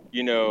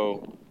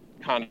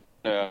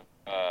of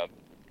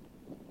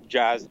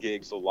jazz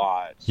gigs a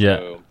lot.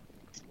 So,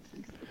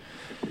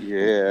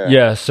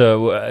 yeah.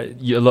 So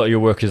a lot of your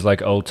work is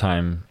like old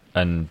time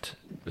and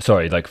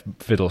like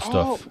fiddle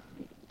stuff.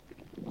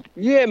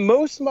 Yeah,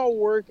 most of my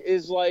work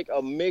is like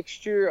a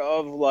mixture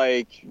of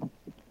like,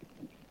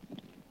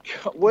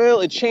 well,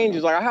 it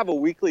changes. Like I have a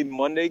weekly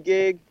Monday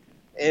gig,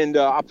 and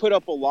I put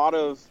up a lot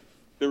of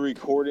the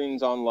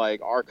recordings on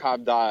like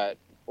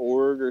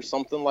archive.org or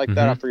something like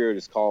that. I forget what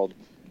it's called.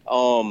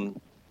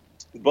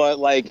 But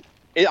like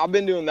I've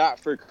been doing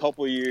that for a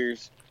couple of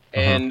years,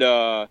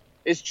 and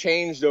it's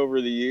changed over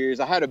the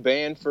years. I had a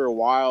band for a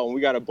while, and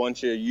we got a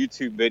bunch of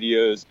YouTube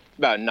videos,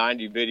 about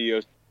 90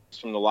 videos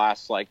from the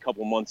last like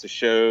couple months of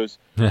shows,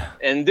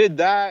 and did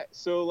that.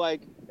 So like,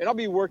 and I'll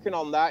be working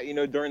on that,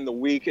 during the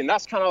week, and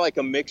that's kind of like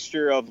a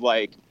mixture of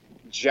like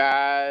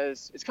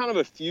jazz. It's kind of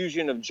a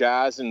fusion of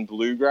jazz and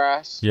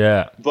bluegrass.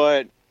 Yeah.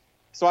 But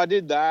so I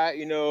did that.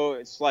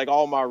 It's like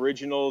all my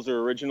originals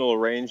or original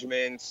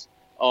arrangements.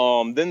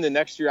 Then the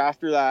next year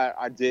after that,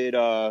 I did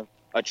a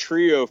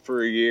trio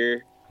for a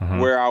year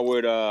where I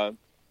would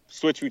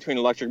switch between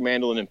electric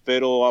mandolin and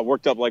fiddle. I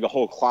worked up like a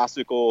whole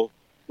classical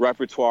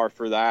repertoire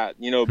for that,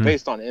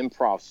 based on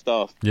improv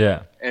stuff.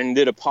 Yeah. And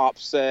did a pop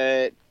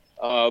set,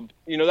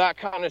 that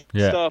kind of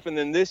stuff. And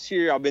then this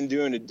year I've been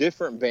doing a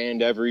different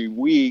band every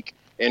week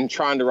and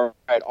trying to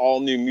write all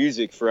new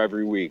music for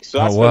every week. So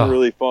that's been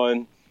really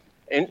fun.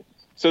 And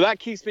so that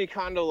keeps me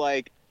kind of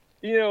like,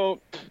 trying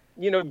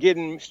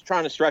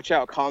to stretch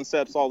out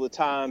concepts all the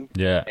time.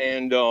 Yeah.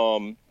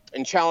 And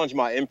challenge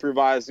my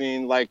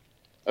improvising. Like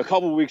a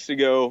couple weeks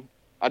ago,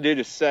 I did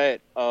a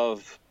set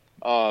of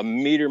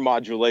meter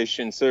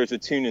modulation. So there's a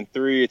tune in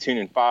 3, a tune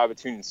in 5, a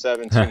tune in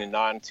 7, a tune in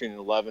 9, a tune in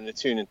 11, a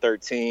tune in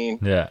 13.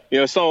 Yeah.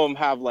 Some of them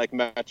have like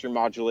metro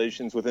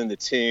modulations within the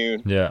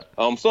tune. Yeah.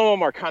 Some of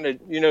them are kind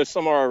of,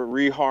 some are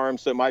reharm,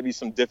 so it might be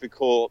some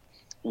difficult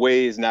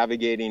ways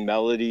navigating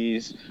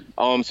melodies.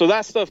 So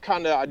that stuff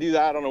I do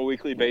that on a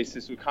weekly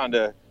basis. It kind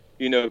of,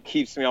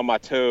 keeps me on my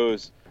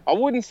toes. I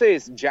wouldn't say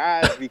it's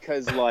jazz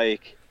because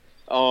like,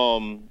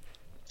 genre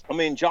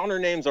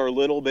names are a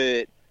little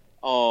bit,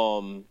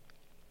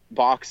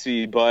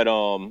 boxy, but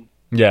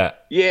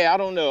I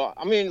don't know.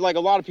 I mean, like a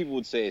lot of people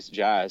would say it's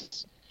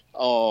jazz.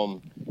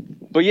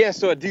 But yeah,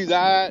 so I do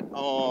that.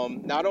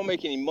 Now I don't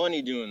make any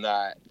money doing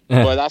that,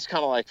 but that's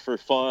kind of like for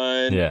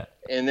fun. Yeah.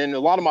 And then a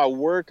lot of my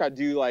work I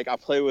do, like I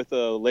play with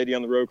a lady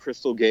on the road,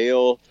 Crystal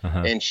Gale,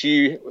 and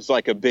she was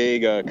like a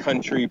big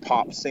country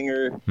pop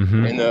singer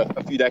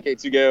a few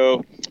decades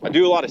ago. I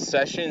do a lot of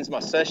sessions. My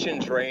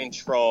sessions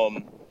range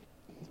from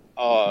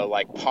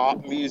like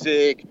pop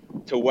music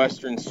to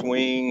western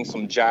swing,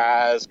 some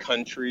jazz,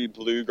 country,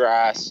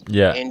 bluegrass,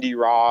 indie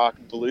rock,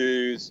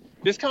 blues.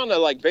 Just kind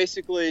of like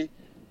basically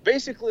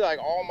like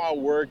all my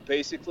work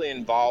basically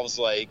involves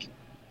like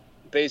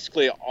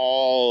basically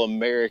all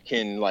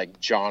American like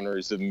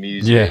genres of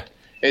music. Yeah.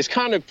 It's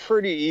kind of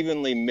pretty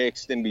evenly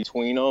mixed in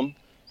between them.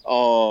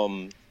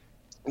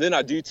 Then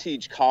I do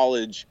teach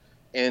college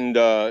and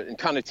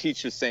kind of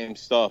teach the same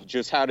stuff,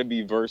 just how to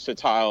be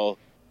versatile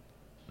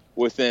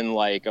within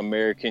like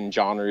American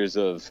genres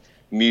of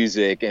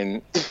music,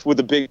 and with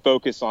a big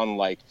focus on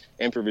like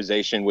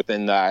improvisation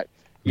within that,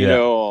 you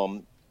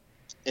know.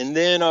 And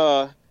then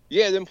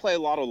then play a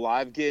lot of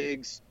live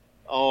gigs.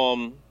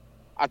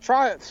 I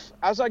try,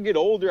 as I get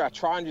older, I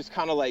try and just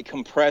kind of like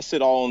compress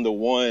it all into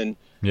one.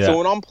 Yeah. So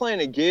when I'm playing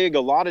a gig,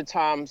 a lot of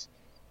times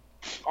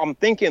I'm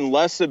thinking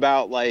less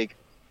about like,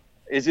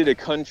 is it a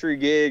country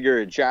gig or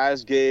a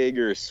jazz gig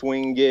or a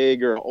swing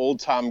gig or an old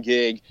time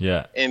gig?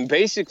 Yeah. And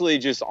basically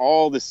just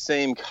all the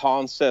same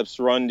concepts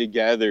run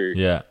together.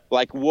 Yeah.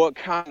 Like what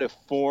kind of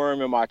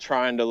form am I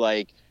trying to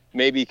like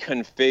maybe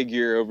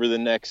configure over the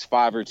next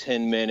 5 or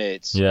 10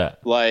 minutes? Yeah.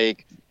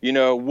 Like,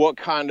 what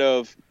kind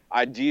of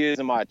ideas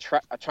am I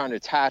trying to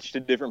attach to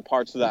different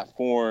parts of that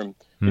form?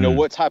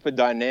 What type of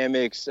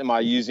dynamics am I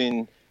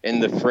using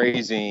and the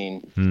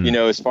phrasing,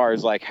 as far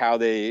as like how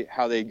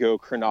they go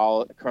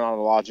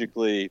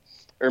chronologically,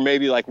 or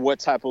maybe like what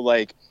type of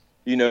like,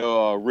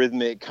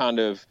 rhythmic kind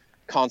of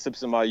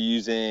concepts am I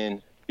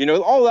using,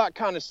 all that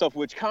kind of stuff,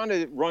 which kind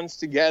of runs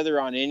together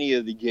on any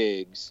of the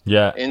gigs.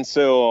 Yeah. And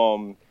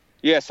so,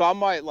 so I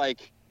might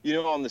like,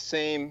 on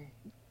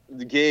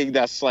the gig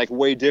that's like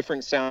way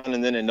different sound,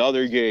 and then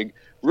another gig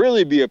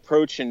really be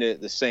approaching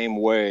it the same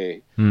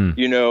way,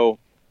 and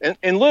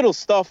little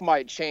stuff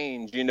might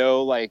change,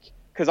 like,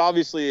 because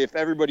obviously if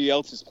everybody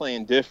else is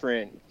playing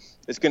different,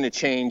 it's going to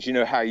change,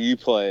 how you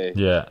play.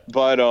 Yeah.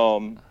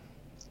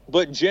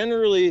 But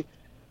generally,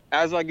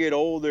 as I get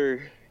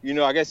older,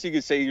 I guess you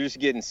could say you're just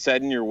getting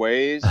set in your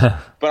ways.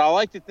 But I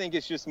like to think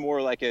it's just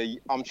more like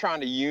I'm trying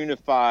to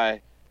unify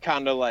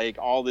kind of like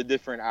all the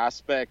different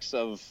aspects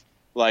of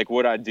like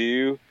what I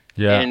do.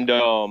 Yeah. And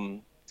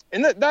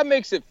that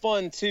makes it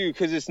fun too,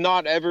 because it's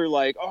not ever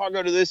like, oh, I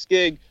go to this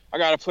gig, I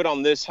got to put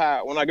on this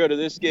hat. When I go to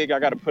this gig, I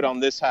got to put on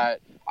this hat.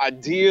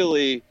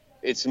 Ideally,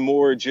 it's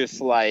more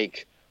just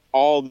like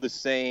all the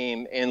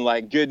same, and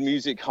like good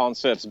music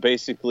concepts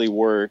basically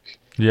work,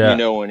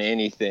 in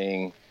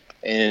anything.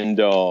 And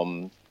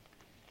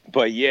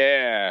but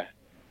yeah,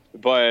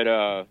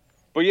 I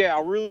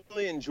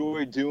really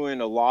enjoy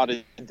doing a lot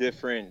of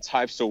different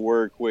types of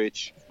work,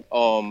 which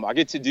I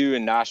get to do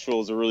in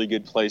Nashville is a really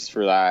good place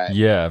for that.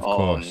 Yeah, of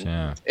course,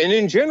 yeah. And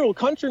in general,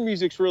 country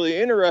music's really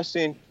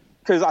interesting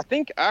because I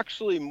think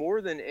actually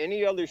more than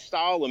any other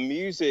style of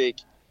music,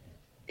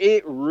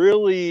 it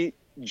really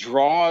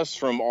draws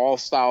from all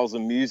styles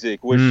of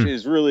music, which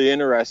is really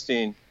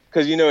interesting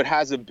because, it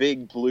has a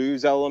big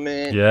blues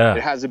element. Yeah.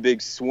 It has a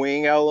big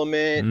swing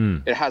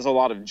element. It has a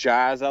lot of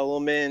jazz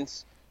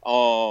elements.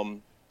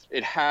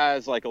 It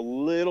has like a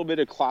little bit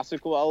of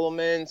classical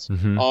elements.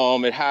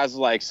 It has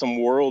like some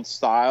world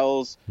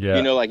styles,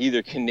 like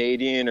either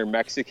Canadian or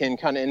Mexican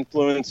kind of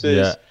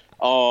influences.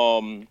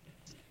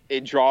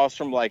 It draws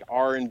from like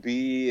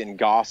R&B and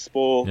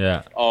gospel.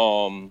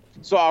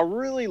 So I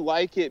really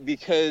like it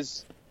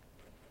because,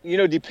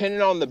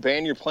 depending on the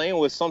band you're playing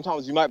with,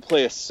 sometimes you might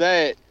play a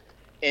set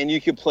and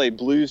you could play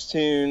blues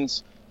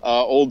tunes,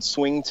 old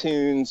swing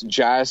tunes,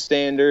 jazz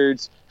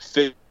standards,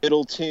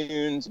 fiddle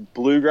tunes,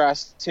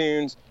 bluegrass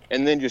tunes,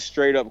 and then just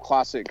straight up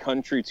classic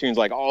country tunes,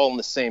 like all in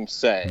the same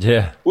set.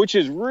 Yeah. Which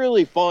is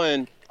really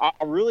fun. I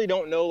really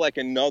don't know like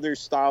another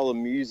style of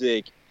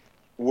music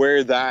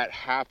where that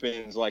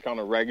happens like on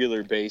a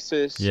regular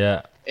basis.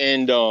 Yeah.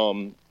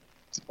 And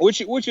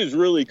which is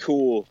really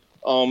cool,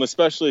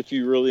 especially if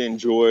you really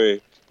enjoy,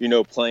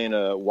 playing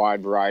a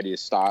wide variety of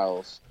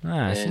styles.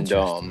 That's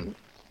interesting.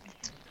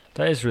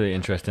 That is really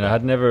interesting.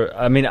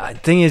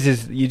 Thing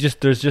is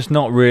there's just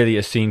not really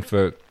a scene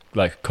for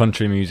like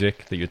country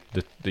music that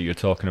you're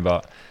talking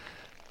about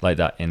like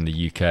that in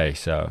the UK.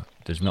 So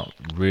there's not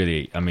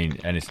really,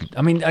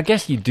 anything. I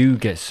guess you do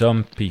get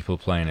some people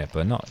playing it,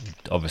 but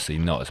obviously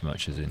not as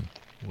much as in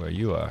where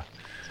you are.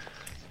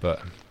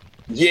 But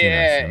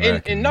yeah,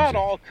 and not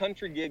all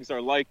country gigs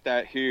are like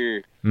that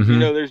here.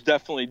 There's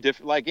definitely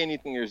different, like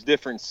anything, there's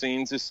different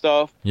scenes and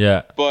stuff.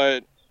 Yeah.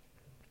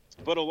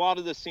 But a lot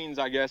of the scenes,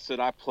 I guess,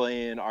 that I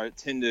play in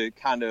tend to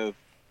kind of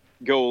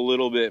go a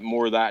little bit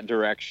more that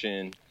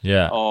direction.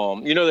 Yeah.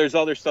 There's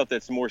other stuff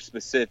that's more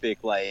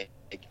specific, like,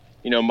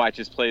 might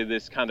just play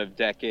this kind of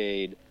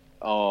decade,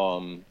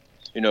 of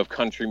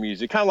country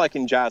music. Kind of like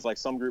in jazz, like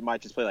some group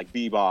might just play like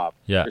bebop.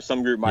 Yeah. Or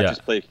some group might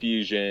just play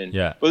fusion.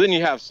 Yeah. But then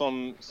you have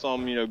some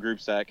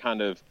groups that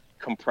kind of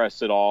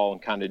compress it all and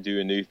kind of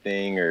do a new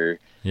thing or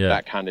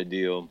that kind of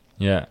deal.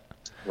 Yeah.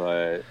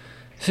 But...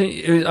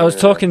 See, I was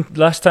talking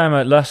last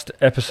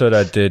episode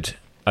I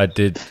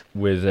did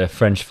with a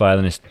French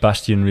violinist,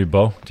 Bastien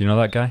Ribot. Do you know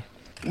that guy?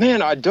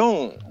 Man, I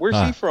don't.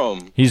 Where's he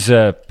from? He's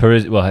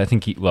Parisian. Well, I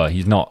think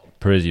he's not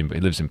Parisian, but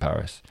he lives in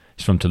Paris.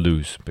 He's from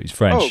Toulouse, but he's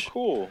French. Oh,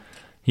 cool.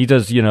 He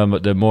does,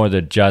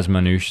 the jazz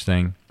manouche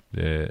thing,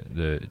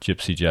 the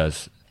gypsy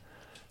jazz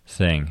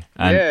thing.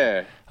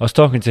 And I was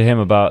talking to him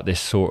about this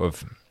sort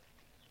of,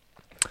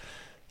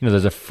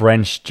 there's a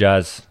French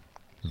jazz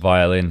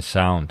violin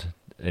sound.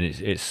 And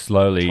it's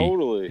slowly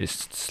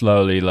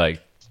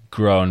like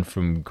grown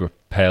from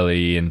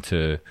Grappelli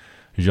into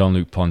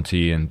Jean-Luc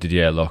Ponty and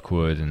Didier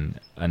Lockwood, and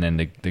then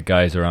the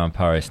guys around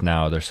Paris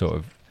now, they're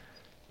sort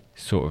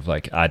of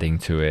like adding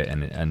to it,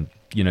 and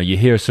you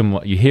hear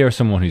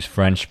someone who's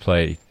French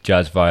play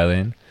jazz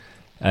violin,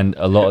 and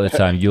a lot of the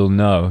time you'll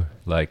know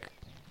like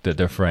that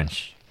they're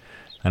French,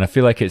 and I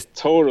feel like it's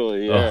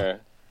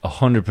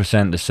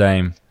 100% the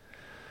same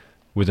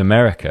with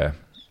America.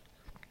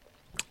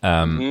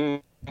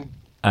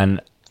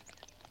 And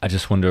I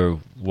just wonder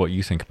what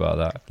you think about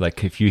that.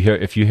 Like if you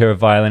hear a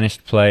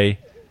violinist playing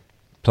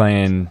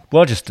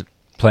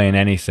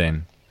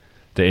anything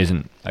that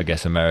isn't, I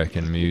guess,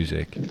 American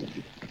music,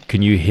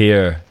 you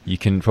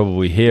can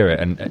probably hear it.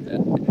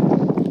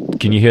 And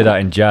can you hear that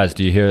in jazz?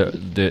 Do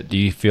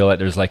you feel like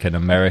there's like an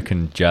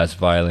American jazz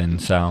violin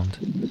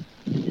sound?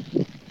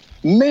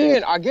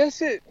 Man, I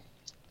guess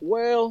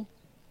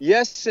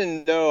yes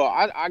and no.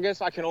 I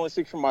guess I can only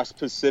speak from my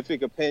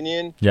specific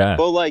opinion. Yeah.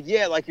 But like,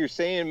 yeah, like you're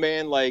saying,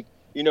 man, like,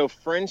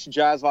 French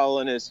jazz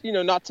violinists,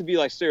 not to be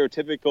like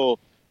stereotypical,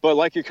 but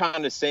like you're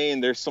kind of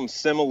saying, there's some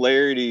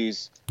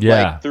similarities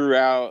like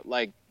throughout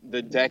like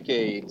the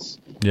decades,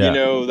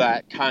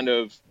 that kind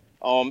of,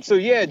 so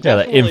yeah,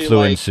 definitely the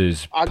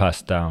influences like,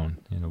 passed down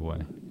in a way.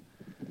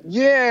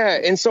 Yeah.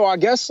 And so I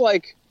guess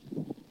like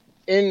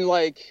in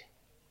like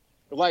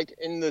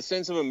in the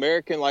sense of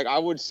American, like I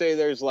would say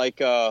there's like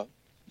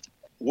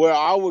what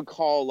I would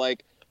call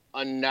like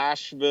a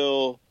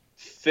Nashville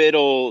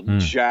fiddle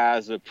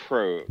jazz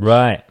approach.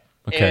 Right.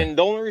 Okay. And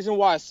the only reason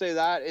why I say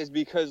that is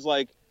because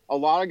like a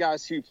lot of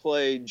guys who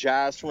play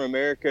jazz from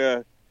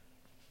America,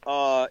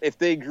 if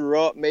they grew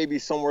up maybe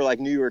somewhere like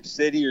New York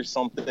City or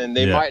something,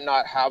 they might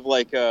not have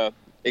like a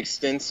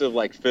extensive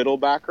like fiddle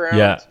background.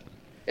 Yeah.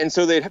 And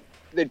so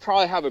they'd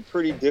probably have a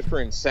pretty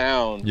different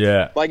sound.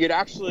 Yeah. Like it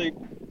actually,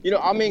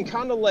 I mean,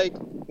 kind of like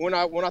when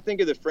I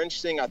think of the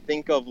French thing, I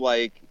think of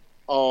like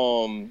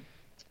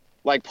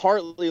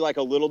partly like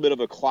a little bit of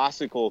a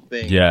classical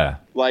thing. Yeah.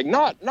 Like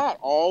not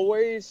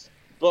always,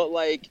 but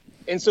like,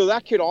 and so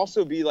that could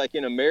also be like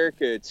in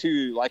America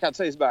too. Like I'd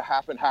say it's about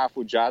half and half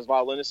with jazz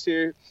violinists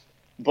here.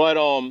 But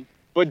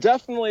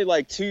definitely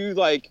like too,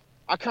 like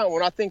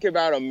when I think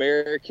about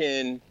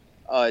American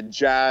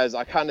jazz,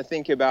 I kind of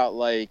think about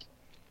like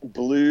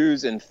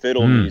blues and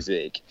fiddle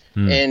music.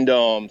 And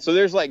so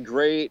there's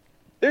great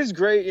jazz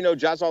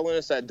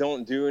violinists that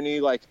don't do any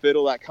like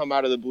fiddle that come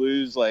out of the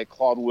blues, like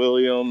Claude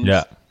Williams.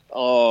 Yeah.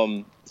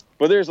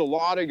 But there's a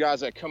lot of guys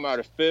that come out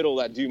of fiddle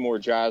that do more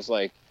jazz,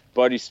 like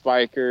Buddy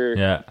Spiker.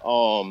 Yeah.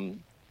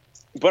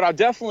 But I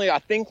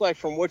think like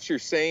from what you're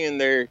saying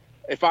there,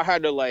 if I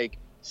had to like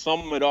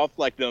sum it up,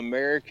 like the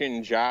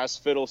American jazz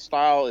fiddle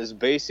style is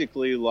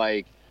basically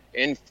like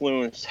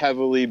influenced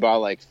heavily by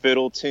like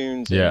fiddle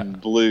tunes and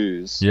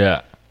blues.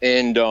 Yeah.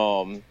 And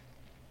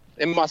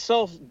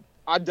myself,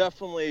 I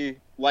definitely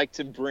like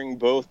to bring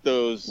both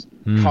those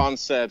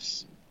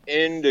concepts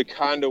into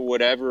kind of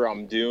whatever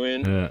I'm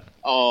doing. Yeah.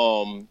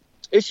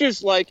 It's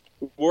just like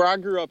where I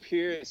grew up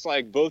here, it's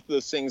like both of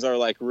those things are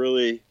like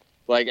really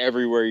like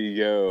everywhere you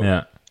go.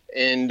 Yeah.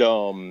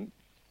 And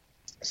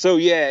so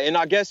yeah, and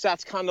I guess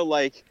that's kind of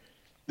like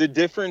the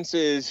difference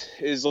is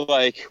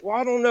like, well,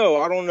 I don't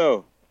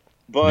know.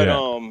 But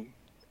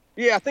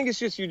yeah, I think it's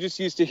just you're just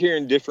used to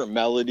hearing different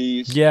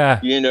melodies. Yeah.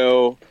 And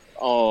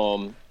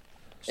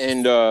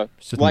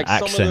like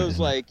some of those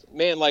like,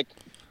 man, like,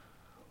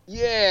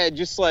 yeah,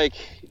 just like,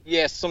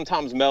 yeah,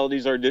 sometimes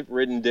melodies are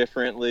written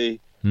differently.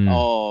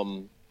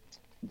 But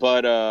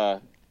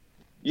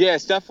yeah,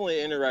 it's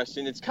definitely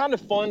interesting. It's kind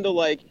of fun to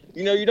like,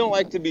 you don't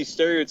like to be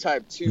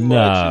stereotyped too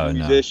much as a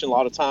musician a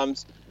lot of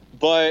times,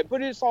 but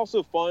it's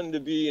also fun to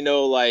be,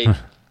 like,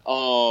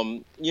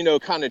 kind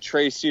of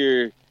trace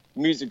your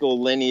musical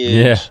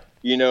lineage,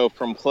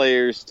 from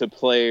players to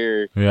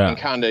player, and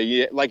kind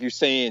of, like you're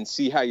saying,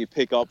 see how you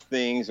pick up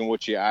things and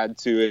what you add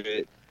to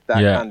it,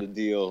 that kind of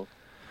deal.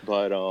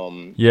 But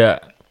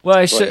well,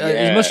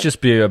 it must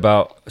just be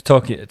about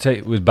talking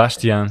with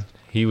Bastian.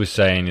 He was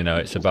saying,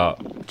 it's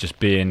about just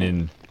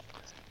being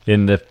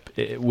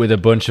with a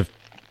bunch of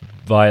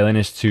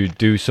violinists who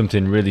do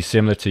something really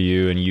similar to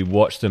you, and you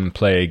watch them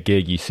play a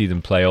gig, you see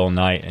them play all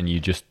night, and you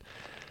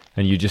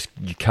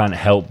can't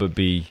help but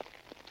be,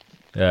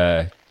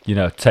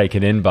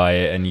 taken in by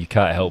it, and you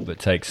can't help but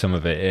take some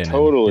of it in.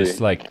 Totally. And it's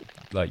like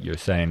you were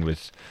saying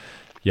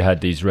you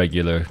had these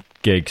regular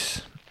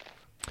gigs,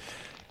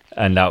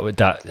 and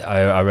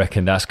I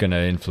reckon that's going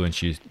to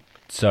influence you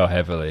so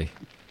heavily.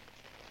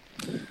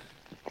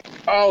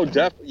 Oh,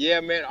 definitely. Yeah,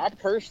 man. I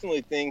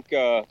personally think,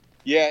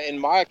 in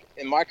my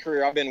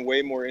career, I've been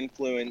way more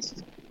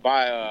influenced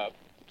by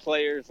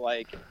players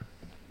like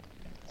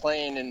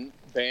playing in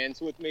bands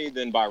with me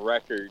than by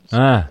records.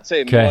 I'd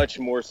say much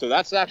more so.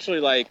 That's actually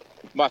like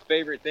my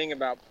favorite thing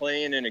about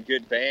playing in a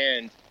good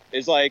band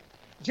is like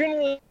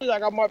generally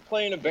like I might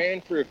play in a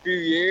band for a few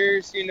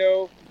years,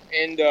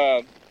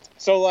 and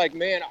so like,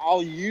 man,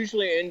 I'll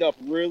usually end up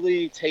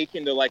really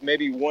taking to like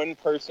maybe one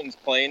person's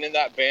playing in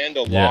that band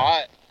a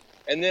lot.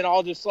 And then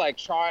I'll just like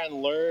try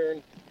and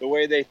learn the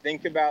way they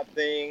think about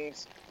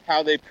things,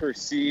 how they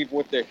perceive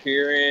what they're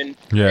hearing,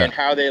 and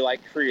how they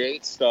like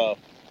create stuff.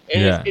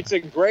 And it's a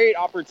great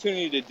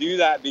opportunity to do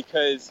that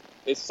because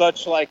it's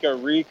such like a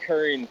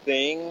recurring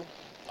thing.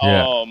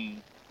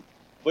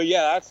 But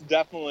yeah, that's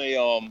definitely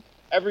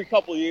every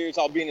couple of years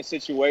I'll be in a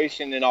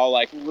situation and I'll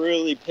like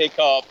really pick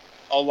up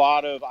a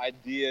lot of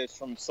ideas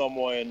from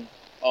someone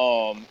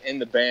in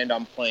the band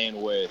I'm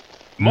playing with.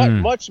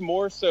 Much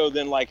more so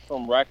than like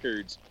from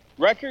records.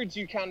 Records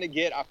you kind of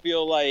get, I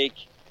feel like,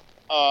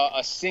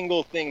 a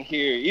single thing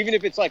here. Even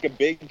if it's like a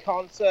big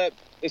concept,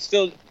 it's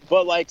still,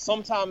 but like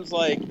sometimes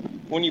like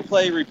when you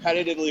play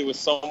repetitively with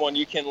someone,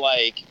 you can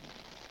like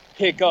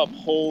pick up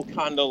whole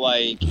kind of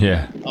like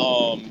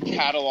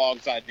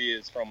catalogs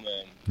ideas from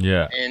them.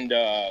 Yeah. And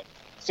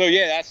so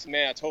yeah, that's,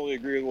 man, I totally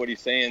agree with what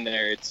he's saying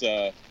there. It's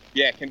it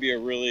can be a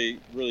really,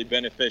 really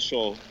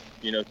beneficial,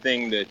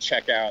 thing to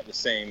check out at the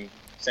same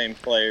exact same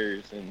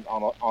players and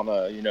on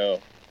a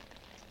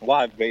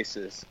live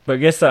basis. But I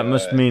guess that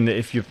must mean that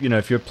if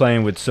you're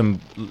playing with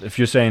if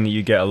you're saying that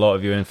you get a lot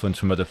of your influence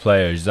from other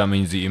players, that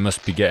means that you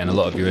must be getting a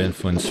lot of your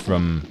influence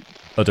from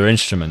other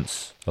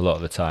instruments a lot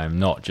of the time,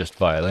 not just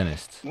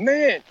violinists.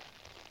 Man,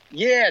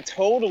 yeah,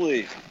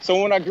 totally.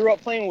 So when I grew up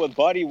playing with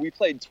Buddy, we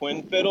played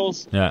twin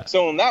fiddles. Yeah.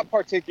 So in that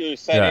particular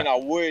setting, I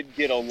would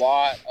get a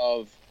lot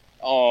of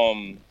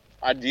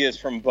ideas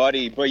from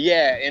Buddy. But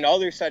yeah, in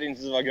other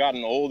settings as I've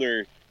gotten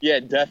older,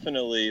 yeah,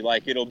 definitely,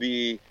 like it'll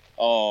be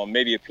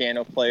maybe a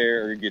piano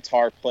player or a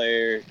guitar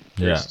player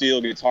or a steel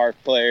guitar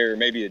player or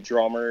maybe a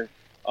drummer.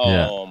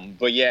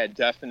 But yeah,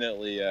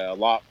 definitely a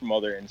lot from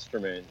other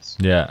instruments.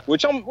 Yeah.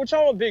 Which I'm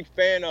a big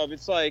fan of.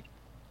 It's like,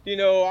 I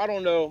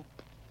don't know,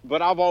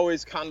 but I've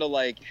always kind of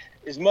like,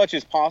 as much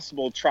as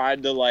possible,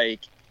 tried to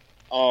like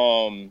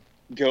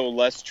go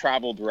less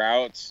traveled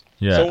routes.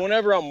 Yeah. So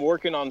whenever I'm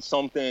working on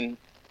something,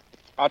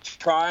 I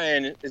try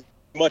and as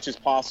much as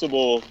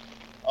possible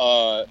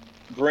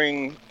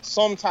bring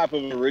some type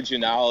of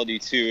originality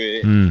to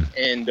it.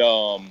 And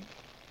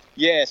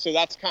so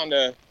that's kind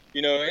of,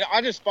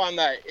 I just find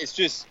that it's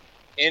just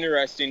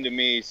interesting to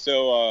me.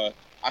 So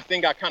I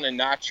think I kind of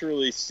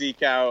naturally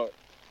seek out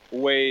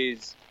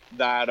ways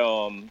that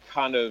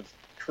kind of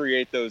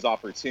create those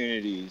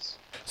opportunities.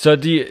 So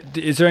have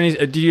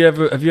you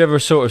ever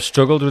sort of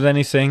struggled with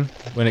anything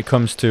when it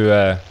comes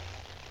to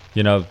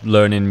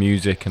learning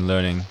music and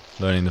learning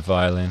the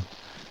violin,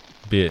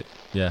 be it?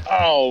 Yeah.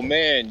 Oh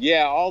man,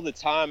 yeah, all the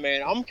time,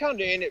 man. I'm kind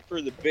of in it for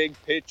the big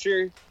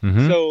picture.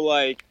 So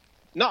like,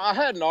 no, I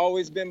hadn't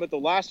always been, but the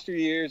last few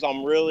years,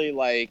 I'm really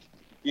like,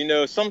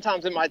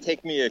 sometimes it might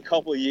take me a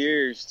couple of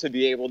years to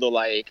be able to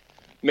like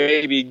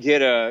maybe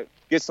get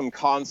some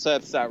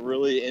concepts that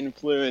really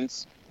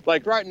influence.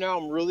 Like right now,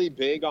 I'm really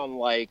big on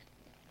like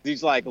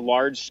these like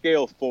large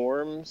scale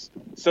forms.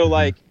 So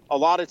like a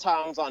lot of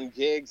times on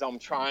gigs, I'm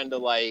trying to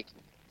like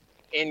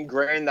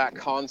ingrain that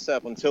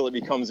concept until it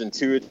becomes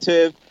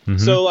intuitive.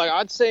 So like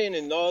I'd say in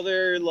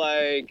another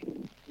like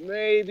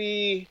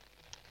maybe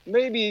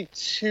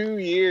 2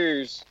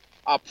 years,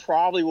 I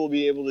probably will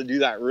be able to do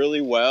that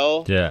really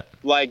well. Yeah.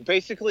 Like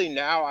basically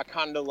now I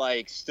kind of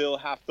like still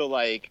have to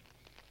like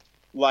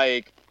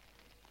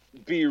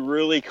be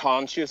really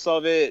conscious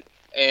of it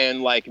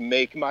and like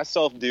make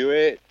myself do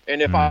it.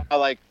 And if I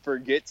like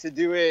forget to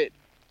do it,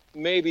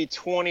 maybe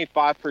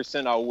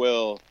 25% I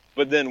will,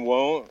 but then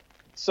won't.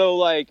 So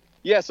like,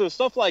 yeah, so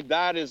stuff like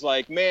that is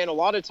like, man, a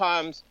lot of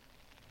times,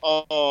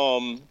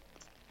 try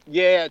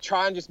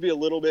and just be a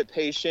little bit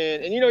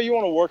patient. And, you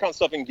want to work on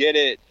stuff and get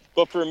it.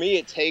 But for me,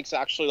 it takes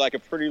actually like a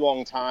pretty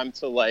long time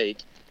to like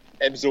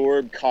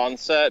absorb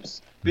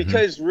concepts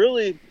because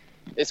really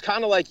it's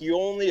kind of like you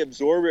only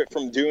absorb it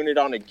from doing it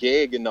on a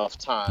gig enough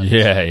times.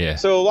 Yeah.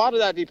 So a lot of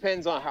that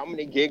depends on how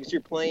many gigs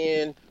you're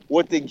playing,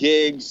 what the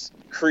gigs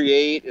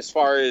create as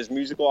far as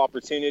musical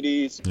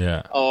opportunities.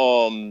 Yeah.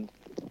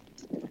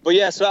 But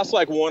yeah, so that's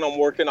like one I'm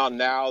working on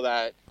now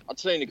that I'd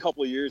say in a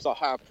couple of years I'll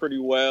have pretty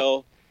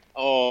well.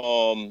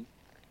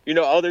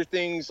 Other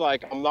things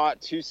like I'm not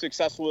too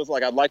successful with,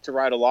 like I'd like to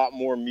write a lot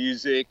more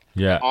music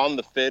on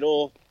the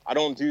fiddle. I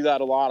don't do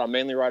that a lot. I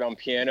mainly write on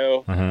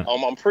piano.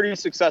 I'm pretty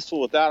successful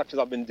with that because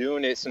I've been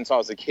doing it since I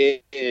was a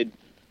kid.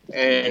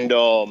 And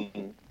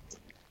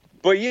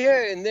but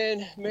yeah, and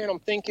then man, I'm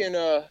thinking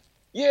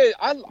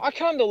I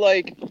kind of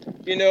like,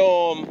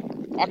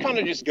 I kind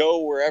of just go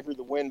wherever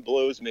the wind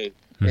blows me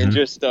and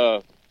just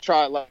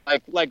try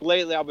like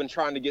lately I've been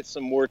trying to get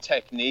some more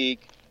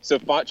technique. So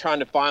trying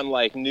to find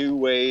like new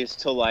ways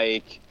to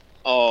like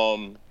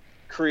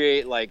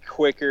create like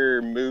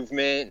quicker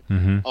movement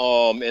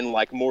and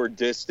like more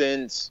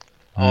distance.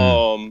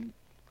 So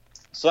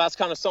that's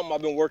kind of something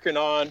I've been working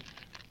on.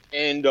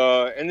 And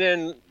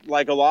then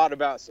like a lot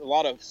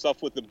of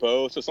stuff with the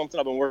bow. So something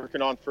I've been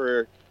working on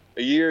for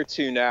a year or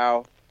two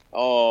now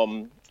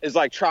is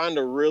like trying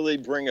to really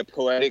bring a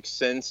poetic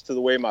sense to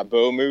the way my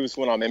bow moves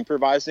when I'm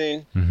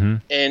improvising.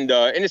 And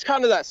it's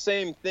kind of that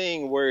same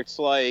thing where it's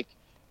like,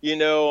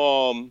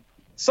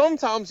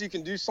 sometimes you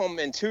can do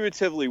something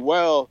intuitively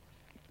well,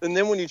 and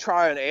then when you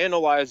try and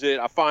analyze it,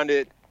 I find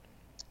it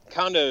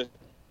kind of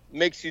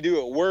makes you do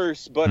it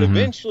worse, but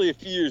eventually a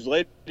few years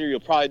later you'll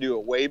probably do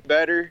it way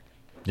better.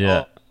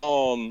 Yeah.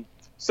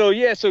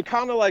 So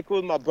kind of like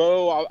with my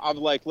bow, I've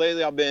like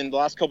lately I've been the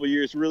last couple of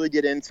years really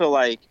get into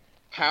like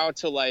how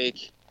to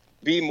like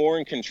be more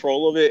in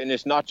control of it, and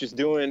it's not just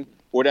doing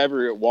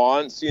whatever it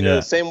wants, the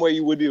same way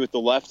you would be with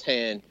the left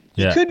hand.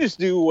 You could just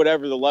do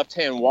whatever the left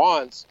hand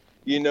wants,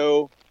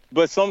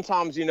 but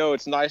sometimes,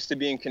 it's nice to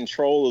be in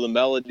control of the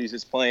melodies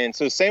it's playing.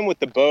 So same with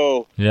the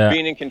bow,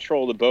 being in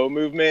control of the bow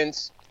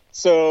movements.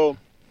 So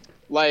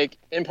like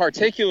in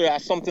particular,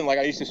 that's something like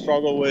I used to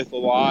struggle with a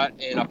lot,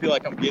 and I feel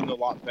like I'm getting a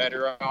lot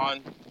better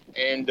on.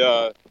 And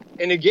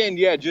again,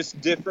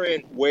 just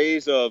different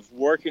ways of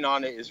working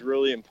on it is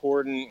really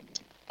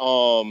important.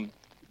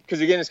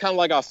 Because again, it's kind of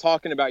like I was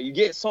talking about, you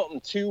get something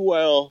too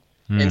well,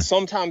 and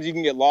sometimes you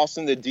can get lost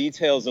in the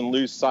details and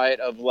lose sight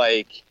of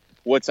like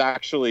what's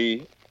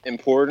actually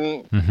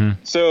important. Mm-hmm.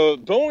 So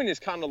bowling is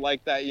kind of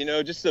like that, you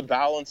know, just the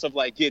balance of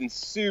like getting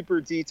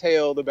super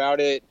detailed about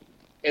it,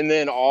 and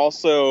then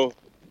also,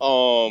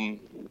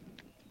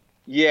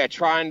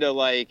 trying to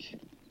like,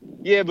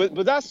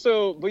 but that's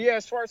so, but yeah,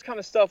 as far as kind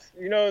of stuff,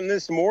 you know, and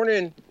this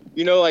morning,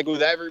 you know, like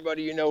with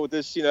everybody, you know, with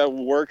this, you know,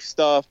 work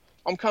stuff,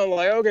 I'm kind of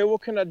like, okay,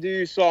 what can I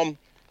do? So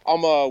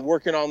I'm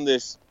working on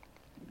this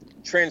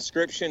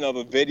transcription of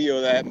a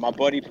video that my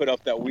buddy put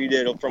up that we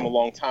did from a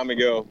long time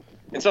ago.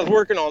 And so I was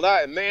working on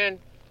that, and man,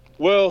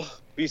 well,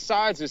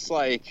 besides it's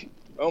like,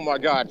 oh my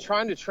God,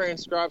 trying to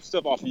transcribe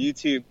stuff off of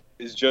YouTube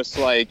is just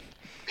like,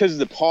 because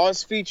the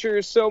pause feature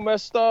is so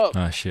messed up.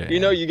 Oh shit.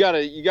 You know, you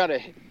gotta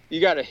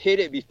hit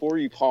it before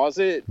you pause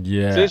it.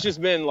 Yeah. So it's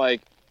just been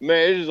like,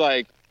 man, it's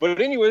like,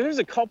 but anyway, there's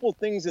a couple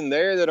things in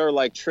there that are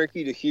like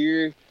tricky to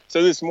hear.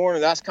 So this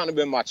morning, that's kind of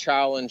been my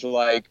challenge,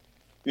 like,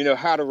 you know,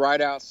 how to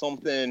write out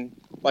something.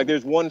 Like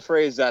there's one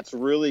phrase that's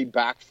really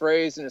back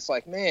phrase, and it's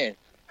like, man,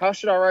 how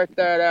should I write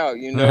that out,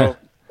 you know?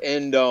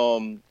 And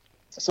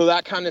so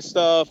that kind of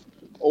stuff.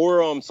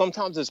 Or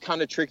sometimes it's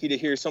kind of tricky to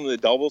hear some of the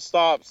double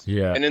stops.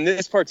 Yeah. And in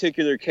this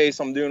particular case,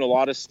 I'm doing a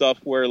lot of stuff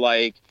where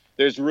like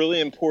there's really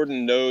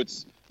important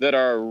notes that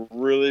are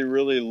really,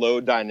 really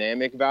low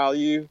dynamic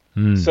value.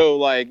 So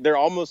like they're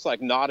almost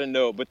like not a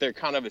note, but they're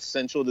kind of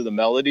essential to the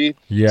melody.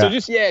 Yeah. So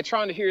just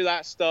trying to hear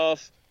that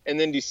stuff and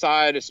then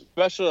decide,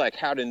 especially like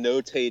how to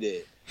notate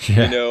it.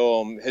 Yeah. You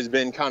know, has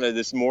been kind of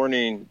this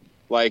morning,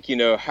 like, you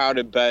know, how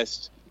to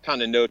best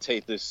kind of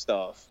notate this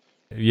stuff.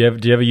 Do you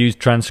ever use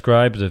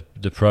Transcribe,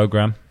 the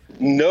program?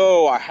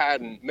 No, I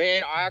hadn't.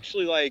 Man, I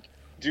actually like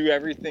do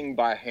everything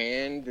by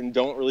hand and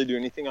don't really do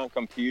anything on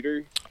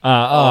computer.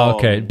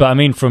 Okay. But I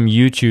mean from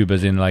YouTube,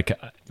 as in like,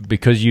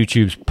 because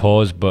YouTube's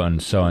pause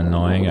button's so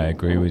annoying, I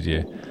agree with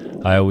you.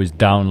 I always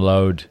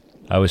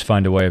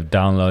find a way of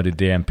downloading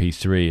the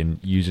MP3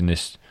 and using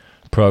this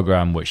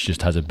program which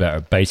just has a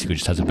better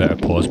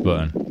pause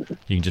button.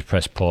 You can just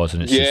press pause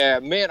and it's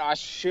man, I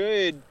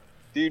should.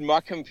 Dude,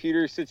 my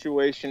computer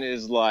situation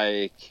is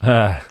like,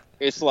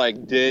 it's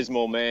like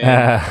dismal,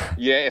 man.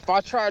 Yeah, if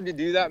I tried to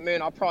do that,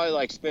 man, I'd probably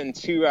like spend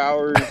 2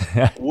 hours,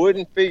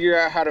 wouldn't figure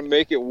out how to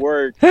make it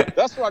work.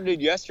 That's what I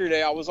did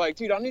yesterday. I was like,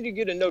 dude, I need to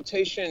get a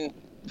notation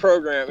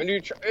program. And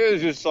dude, it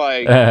was just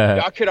like,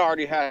 I could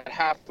already have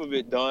half of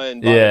it done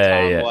by the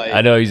time, like,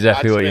 I know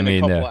exactly what you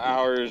mean a there. couple of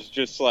hours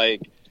just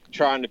like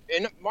trying to,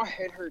 and my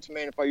head hurts,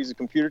 man, if I use the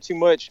computer too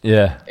much.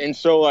 Yeah. And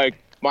so like,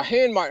 my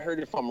hand might hurt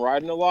if I'm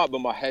writing a lot, but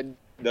my head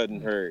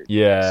doesn't hurt.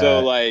 Yeah. So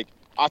like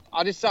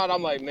I decided,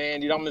 I'm like, man,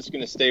 dude, I'm just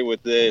gonna stay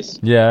with this.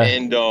 Yeah.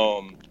 And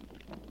and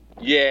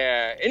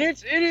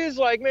it is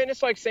like, man,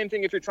 it's like same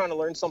thing if you're trying to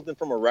learn something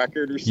from a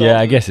record or something. Yeah,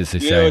 I guess it's the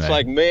same. You know, it's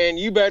like, man,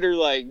 you better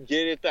like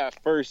get it that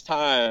first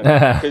time,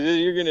 because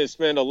you're gonna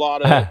spend a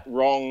lot of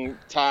wrong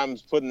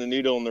times putting the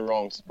needle in the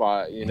wrong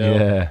spot, you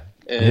know.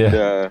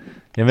 Yeah.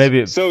 And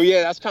maybe. So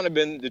that's kind of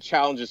been the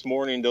challenge this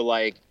morning, to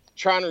like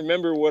trying to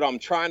remember what I'm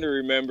trying to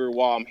remember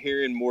while I'm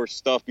hearing more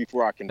stuff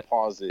before I can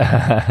pause it,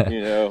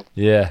 you know.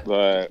 Yeah.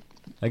 But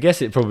I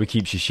guess it probably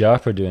keeps you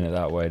sharper doing it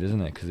that way, doesn't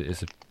it? Because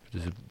it's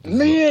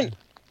man,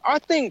 I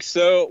think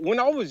so. When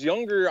I was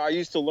younger, I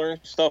used to learn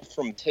stuff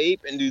from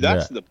tape, and dude,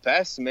 that's the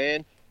best,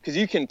 man. Because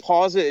you can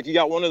pause it if you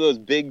got one of those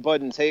big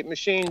button tape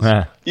machines.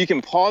 You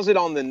can pause it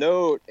on the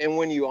note, and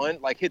when you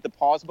hit the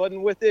pause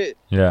button with it,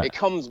 it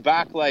comes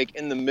back like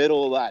in the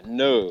middle of that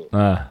note.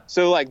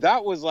 So like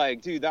that was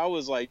like, dude, that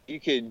was like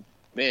you could,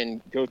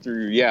 man, go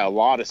through a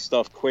lot of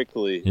stuff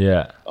quickly.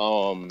 Yeah.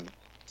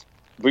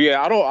 But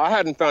yeah, I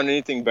hadn't found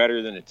anything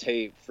better than a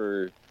tape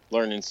for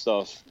learning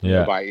stuff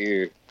by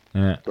ear.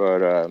 Yeah.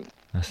 But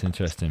that's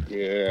interesting.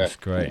 Yeah. That's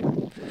great.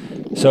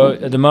 So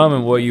at the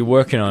moment, what are you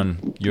working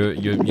on?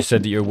 You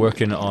said that you're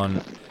working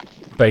on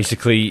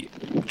basically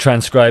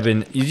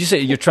transcribing. Did you say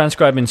you're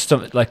transcribing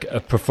stuff like a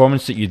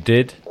performance that you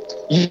did?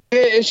 Yeah,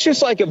 it's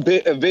just like a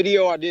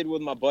video I did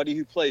with my buddy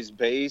who plays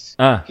bass.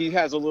 He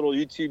has a little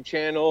YouTube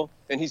channel,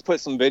 and he's put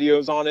some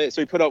videos on it.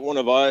 So he put up one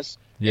of us.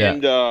 Yeah.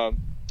 And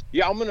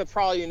I'm gonna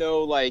probably,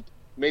 like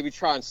maybe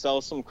try and sell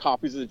some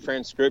copies of the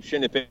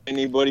transcription if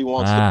anybody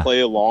wants to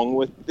play along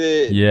with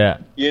it. Yeah.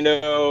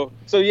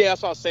 So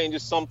that's what I was saying,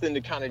 just something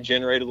to kind of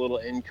generate a little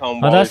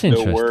income while there's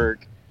no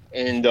work.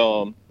 And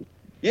so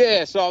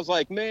I was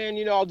like, man,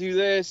 I'll do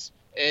this.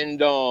 And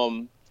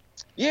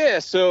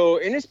so,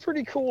 and it's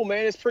pretty cool,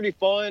 man. It's pretty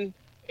fun.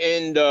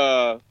 And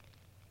I'm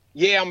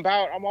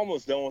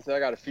almost done with it. I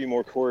got a few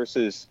more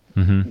courses.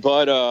 Mm-hmm.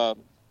 But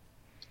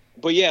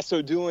yeah,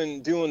 so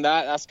doing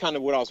that, that's kind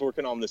of what I was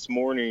working on this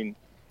morning.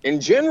 In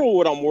general,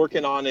 what I'm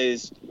working on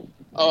is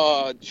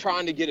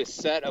trying to get a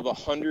set of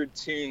 100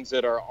 tunes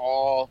that are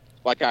all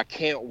like I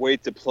can't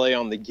wait to play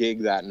on the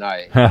gig that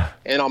night.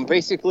 And I'm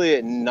basically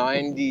at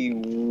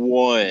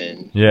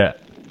 91. Yeah.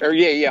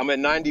 I'm at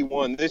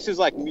 91. This is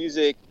like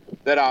music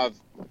that I've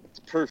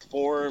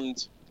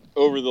performed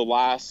over the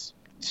last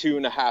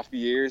 2.5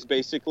 years,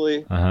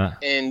 basically.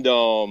 And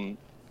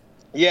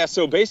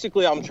so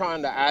basically I'm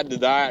trying to add to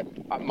that.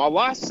 My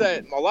last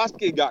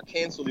gig got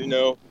canceled,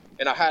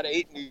 and I had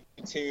 8 new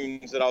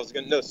tunes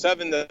that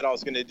 7 that I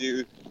was gonna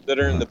do, that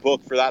are in the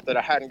book for that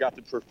I hadn't got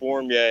to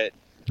perform yet.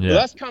 Yeah. But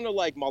that's kind of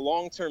like my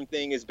long-term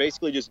thing is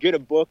basically just get a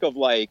book of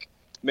like,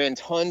 man,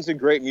 tons of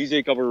great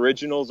music of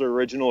originals or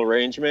original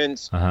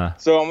arrangements.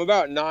 So I'm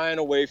about 9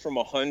 away from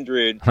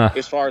 100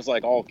 as far as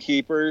like all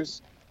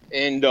keepers.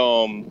 And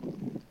so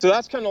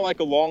that's kind of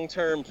like a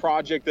long-term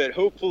project that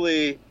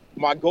hopefully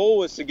my goal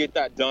was to get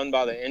that done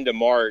by the end of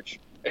March.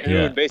 And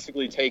it would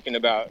basically taken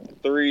about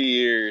 3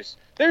 years.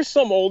 There's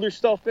some older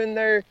stuff in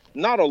there,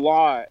 not a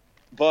lot,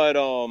 but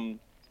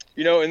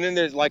you know, and then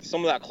there's like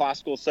some of that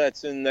classical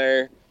sets in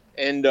there.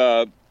 And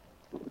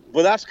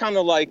but that's kind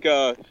of like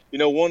you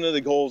know, one of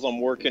the goals I'm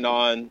working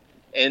on.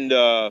 And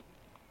yeah,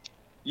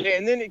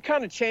 and then it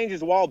kind of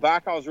changes. A while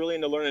back I was really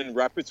into learning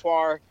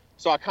repertoire,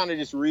 so I kind of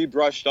just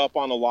rebrushed up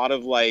on a lot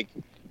of like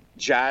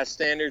jazz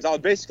standards. I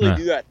would basically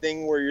do that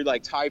thing where you're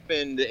like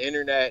typing the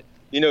internet,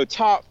 you know,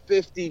 top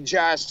 50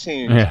 jazz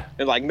tunes,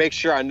 and like make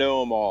sure I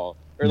know them all,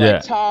 or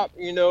like top,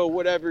 you know,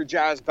 whatever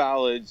jazz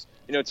ballads,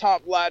 you know,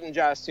 top Latin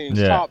jazz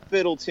tunes, top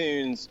fiddle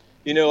tunes,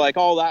 you know, like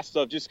all that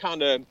stuff, just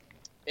kind of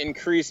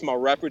increase my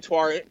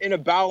repertoire in a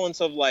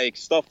balance of like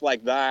stuff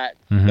like that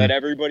that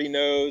everybody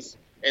knows,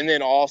 and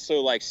then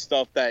also like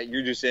stuff that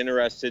you're just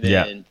interested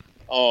in,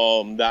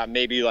 that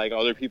maybe like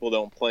other people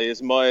don't play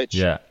as much.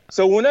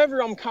 So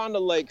whenever I'm kind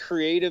of like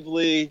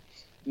creatively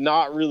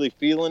not really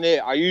feeling it,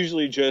 I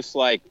usually just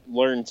like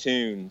learn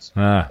tunes,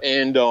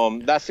 and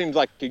that seems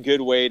like a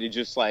good way to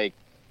just like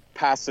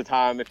pass the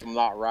time if I'm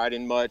not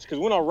writing much, because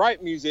when I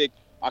write music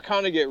I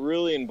kind of get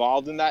really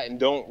involved in that and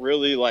don't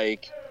really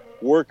like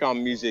work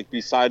on music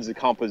besides the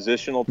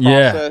compositional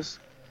process.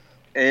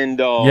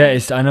 And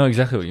I know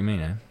exactly what you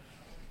mean, eh?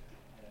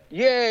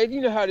 Yeah,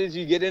 you know how it is,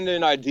 you get into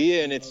an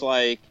idea and it's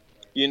like,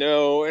 you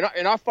know,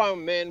 and I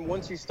find, man,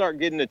 once you start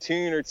getting a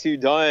tune or two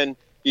done,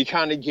 you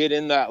kind of get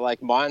in that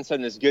like mindset,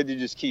 and it's good to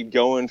just keep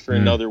going for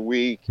another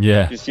week.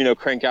 Just, you know,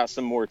 crank out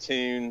some more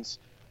tunes.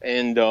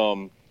 And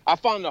I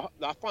find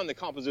the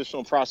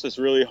compositional process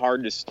really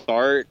hard to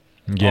start.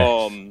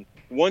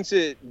 Once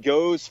it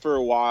goes for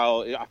a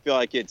while, I feel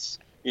like it's,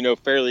 you know,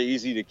 fairly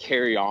easy to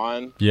carry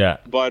on.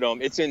 But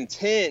it's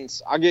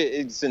intense.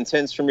 It's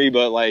intense for me,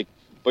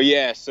 but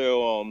yeah,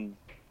 so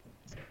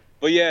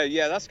but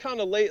yeah, that's kind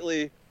of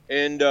lately.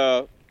 And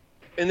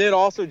then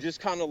also just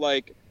kind of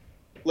like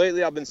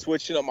lately I've been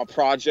switching up my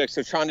projects,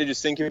 so trying to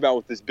just thinking about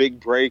with this big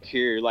break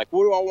here, like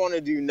what do I want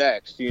to do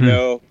next, you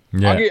know?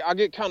 I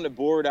get kind of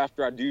bored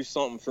after I do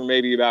something for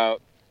maybe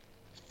about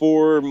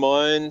 4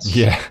 months.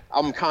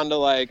 I'm kind of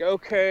like,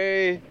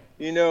 okay,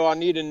 you know, I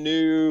need a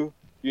new,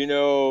 you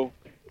know,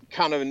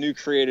 kind of a new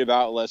creative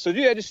outlet. So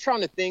yeah, just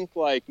trying to think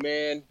like,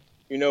 man,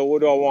 you know,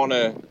 what do I want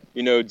to,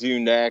 you know, do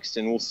next,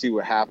 and we'll see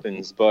what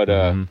happens. But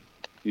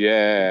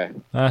yeah,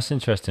 that's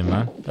interesting,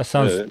 man. That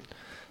sounds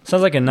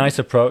like a nice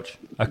approach.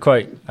 I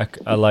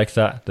like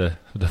that,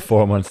 the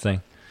 4 month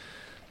thing,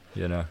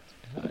 you know.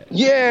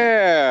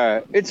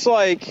 Yeah, it's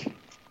like,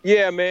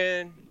 yeah,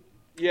 man,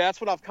 yeah,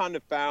 that's what I've kind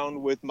of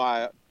found with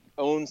my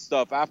own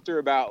stuff after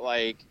about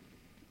like,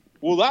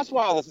 well, that's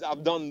why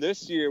I've done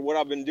this year. What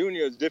I've been doing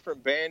here is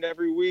different band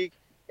every week,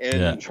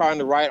 and trying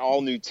to write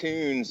all new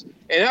tunes.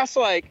 And that's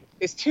like,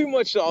 it's too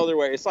much the other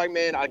way. It's like,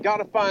 man, I got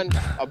to find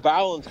a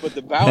balance, but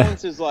the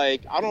balance is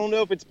like, I don't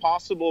know if it's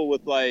possible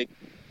with like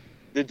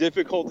the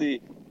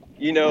difficulty,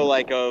 you know,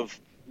 like of,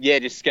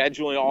 just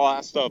scheduling all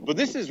that stuff. But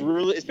this is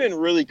really, it's been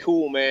really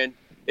cool, man.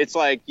 It's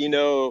like, you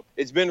know,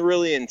 it's been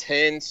really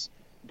intense,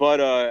 but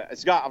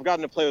I've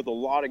gotten to play with a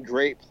lot of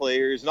great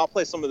players, and I'll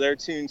play some of their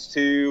tunes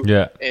too.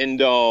 And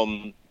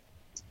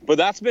but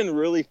that's been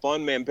really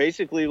fun, man.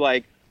 Basically,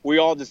 like, we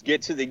all just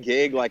get to the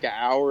gig like an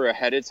hour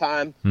ahead of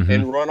time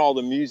and run all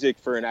the music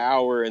for an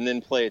hour, and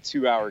then play a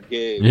 2-hour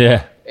gig.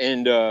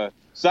 And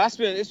so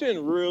it's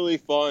been really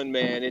fun,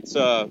 man. It's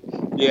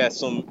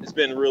it's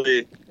been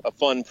really a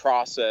fun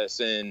process,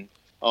 and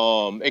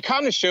it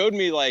kind of showed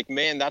me like,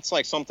 man, that's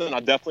like something I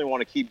definitely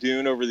want to keep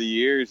doing over the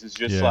years, is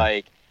just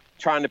like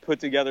trying to put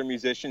together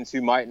musicians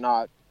who might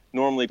not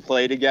normally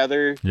play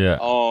together,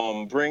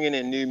 bringing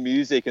in new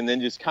music, and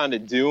then just kind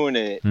of doing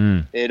it.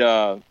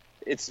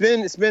 It's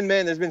been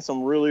man, there's been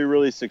some really,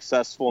 really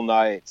successful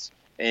nights,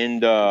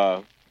 and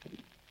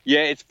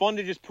it's fun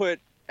to just put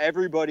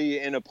everybody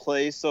in a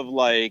place of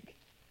like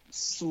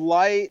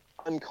slight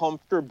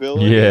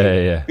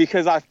uncomfortability,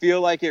 because I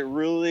feel like it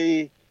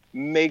really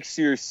makes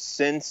your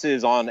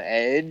senses on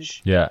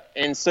edge,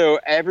 and so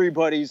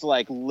everybody's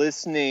like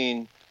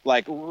listening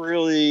like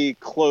really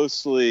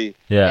closely,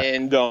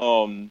 and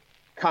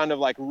kind of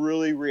like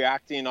really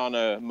reacting on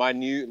a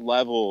minute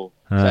level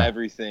to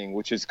everything,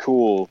 which is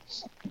cool.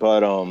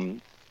 But oh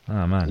man,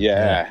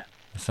 that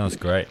sounds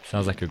great.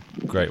 Sounds like a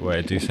great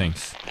way to do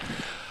things.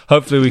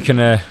 Hopefully we can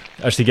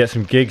actually get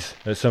some gigs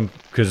at some,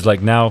 because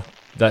like now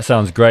that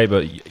sounds great,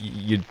 but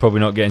you're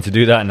probably not getting to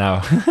do that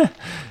now.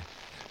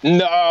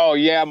 No,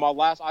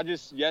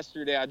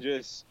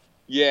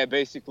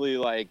 basically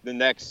like the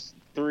next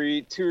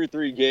 2 or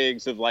 3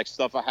 gigs of like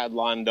stuff I had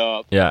lined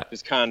up.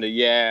 Just kind of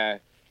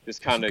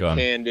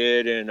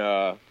candid,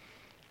 and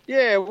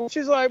which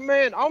is like,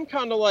 man, I'm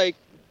kind of like,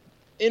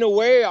 in a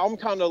way, I'm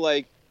kind of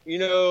like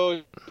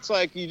it's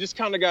like you just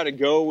kind of got to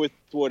go with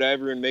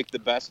whatever and make the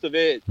best of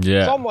it.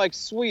 Yeah. So I'm like,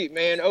 sweet,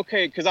 man.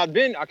 Okay. Cause I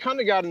kind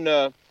of got in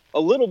a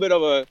little bit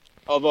of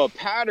a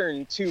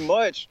pattern too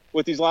much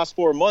with these last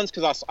 4 months.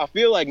 Cause I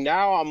feel like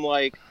now I'm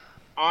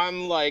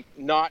like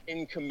not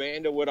in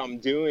command of what I'm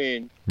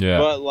doing,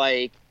 but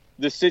like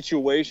the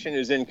situation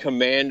is in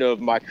command of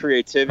my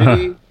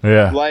creativity.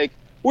 Yeah. Like,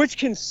 which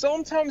can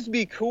sometimes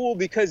be cool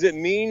because it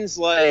means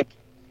like,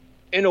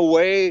 in a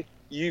way,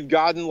 you've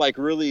gotten like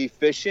really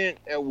efficient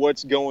at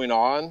what's going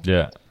on.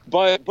 Yeah.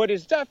 But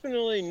it's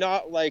definitely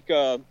not like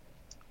a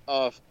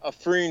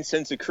freeing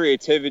sense of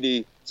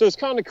creativity. So it's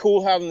kind of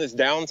cool having this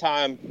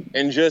downtime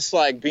and just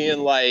like being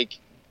like,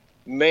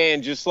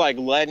 man, just like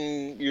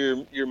letting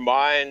your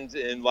mind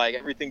and like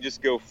everything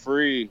just go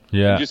free.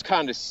 Yeah. And just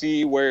kind of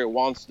see where it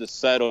wants to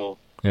settle.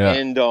 Yeah.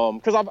 And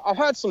because I've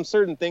had some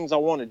certain things I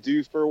want to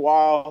do for a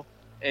while,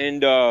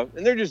 and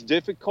they're just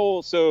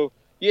difficult. So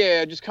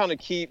yeah, just kind of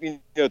keep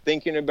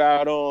thinking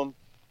about them,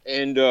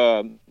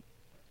 and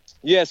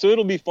yeah, so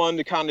it'll be fun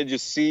to kind of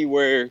just see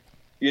where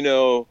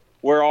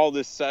where all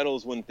this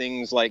settles when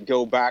things like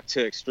go back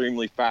to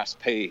extremely fast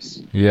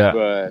pace. Yeah.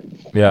 But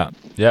yeah.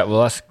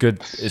 Well, that's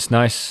good. It's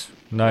nice.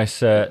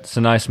 It's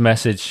a nice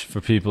message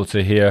for people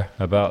to hear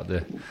about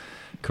the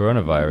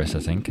coronavirus. I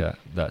think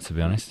that, to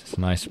be honest, it's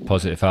a nice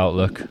positive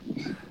outlook,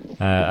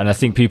 and I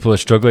think people are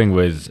struggling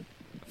with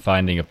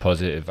finding a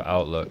positive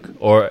outlook,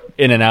 or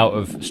in and out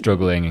of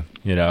struggling.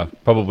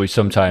 Probably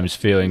sometimes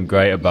feeling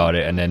great about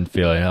it and then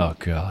feeling, oh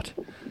god,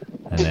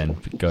 and then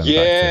going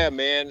back to,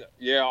 man,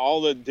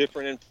 all the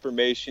different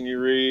information you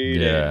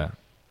read. Yeah.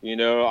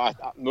 And,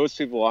 most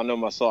people, I know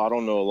myself, I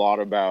don't know a lot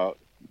about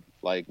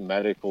like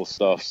medical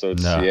stuff, so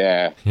it's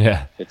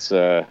it's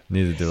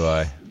neither do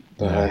I.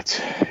 But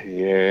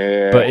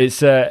but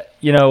it's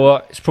you know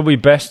what, it's probably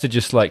best to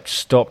just like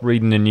stop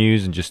reading the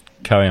news and just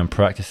carry on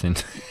practicing.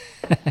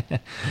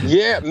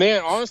 Yeah,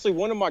 man, honestly,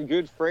 one of my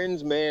good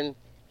friends, man,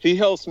 he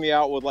helps me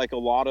out with like a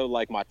lot of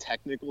like my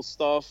technical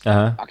stuff.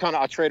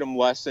 I trade him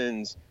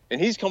lessons, and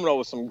he's coming up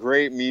with some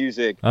great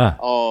music.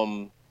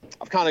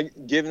 I've kind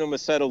of given him a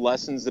set of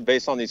lessons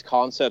based on these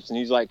concepts, and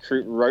he's like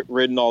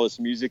written all this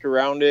music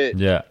around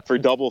it for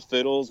double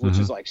fiddles, which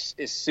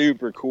is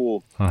super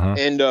cool.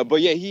 And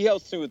but yeah, he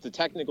helps me with the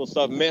technical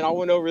stuff. Man, I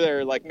went over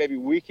there like maybe a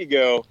week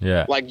ago,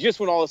 like just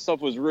when all this stuff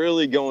was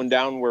really going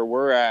down where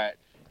we're at,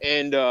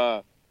 and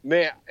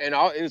man, and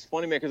it was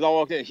funny, man, because I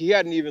walked in, he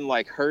hadn't even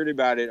like heard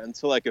about it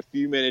until like a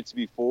few minutes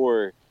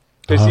before,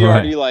 because he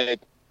already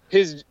like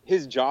his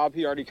job,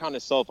 he already kind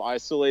of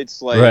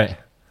self-isolates like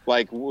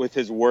with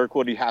his work,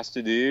 what he has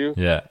to do.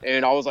 Yeah.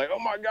 And I was like, oh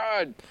my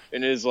God.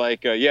 And it's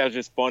like, it's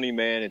just funny,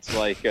 man. It's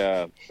like,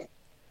 I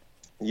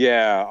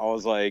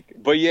was like,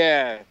 but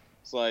yeah,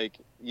 it's like,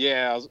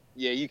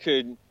 you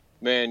could,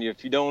 man,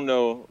 if you don't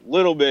know a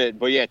little bit,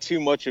 but yeah, too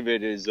much of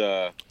it is,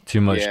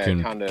 too much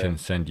can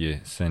send you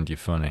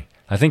funny.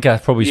 I think I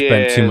probably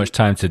spent too much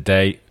time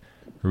today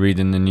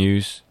reading the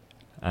news.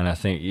 And I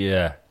think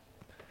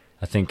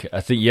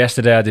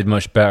yesterday I did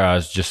much better. I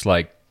was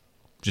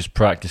just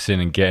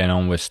practicing and getting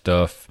on with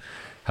stuff,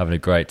 having a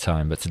great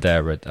time. But today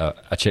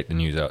I checked the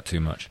news out too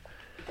much.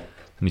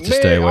 I need to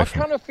stay away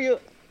from it. I kind of feel,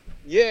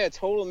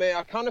 totally, man.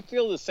 I kind of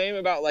feel the same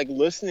about like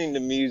listening to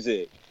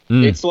music.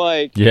 It's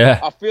like,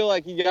 I feel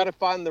like you got to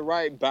find the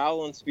right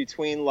balance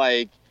between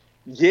like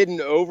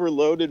getting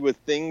overloaded with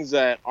things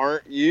that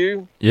aren't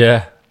you.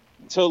 Yeah.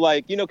 So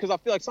like, because I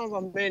feel like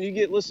sometimes, man, you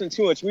get listening to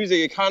too much music.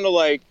 It kind of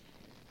like,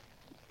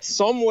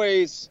 some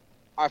ways,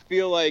 I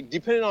feel like,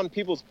 depending on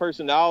people's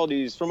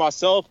personalities, for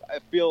myself, I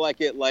feel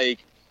like it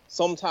like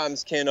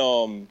sometimes can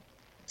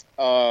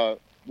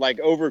like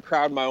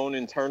overcrowd my own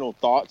internal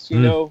thoughts, you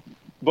know.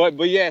 But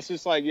yeah, it's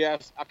just like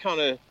it's kind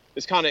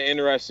of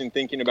interesting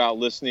thinking about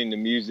listening to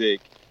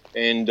music,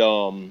 and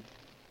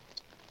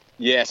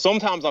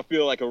sometimes I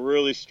feel like a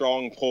really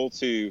strong pull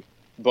to,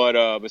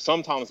 but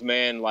sometimes,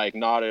 man, like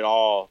not at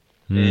all,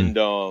 and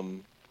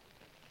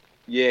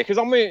because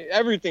I mean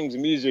everything's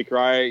music,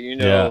 right?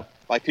 Yeah.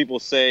 Like people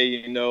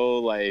say,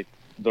 like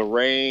the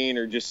rain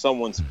or just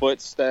someone's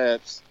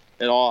footsteps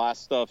and all that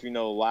stuff,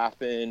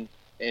 laughing.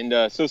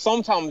 And so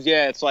sometimes,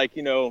 it's like,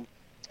 I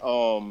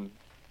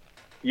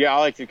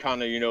like to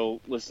kind of,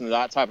 listen to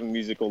that type of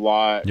music a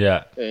lot.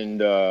 Yeah.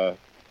 And, a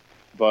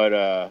lot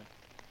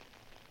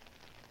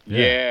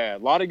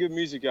of good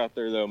music out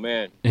there though,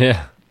 man.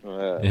 Yeah.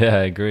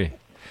 I agree.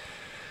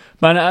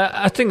 Man,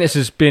 I think this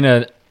has been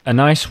a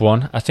nice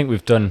one. I think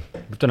we've done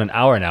an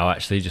hour now,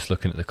 actually, just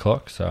looking at the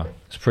clock. So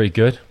it's pretty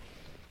good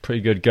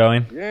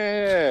going.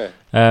 Yeah.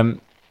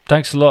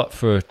 Thanks a lot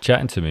for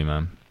chatting to me,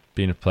 man.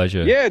 Been a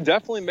pleasure. Yeah,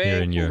 definitely,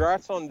 man.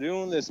 Congrats on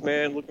doing this,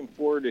 man. Looking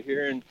forward to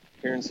hearing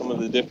some of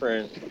the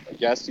different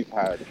guests you've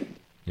had.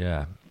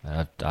 Yeah,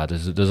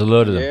 there's a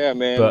load of them. Yeah,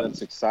 man,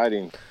 that's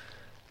exciting.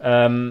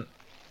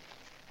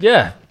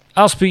 Yeah,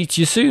 I'll speak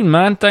to you soon,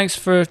 man. Thanks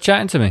for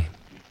chatting to me.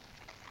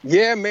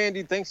 Yeah,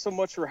 Mandy, thanks so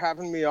much for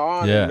having me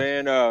on. Yeah.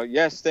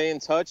 Man, stay in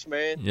touch,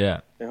 man.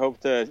 Yeah. I hope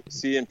to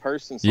see you in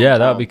person sometime. Yeah,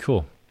 that would be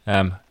cool.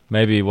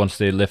 Maybe once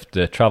they lift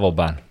the travel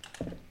ban.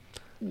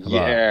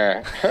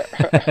 Yeah.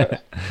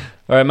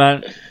 All right,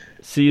 man.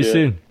 See you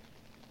soon.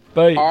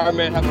 Bye. All right,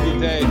 man. Have a good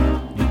day.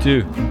 You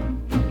too.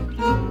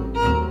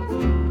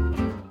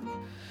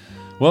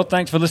 Well,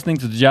 thanks for listening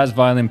to the Jazz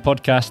Violin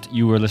Podcast.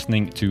 You were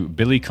listening to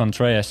Billy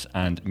Contreras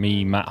and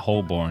me, Matt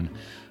Holborn.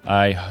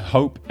 I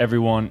hope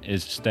everyone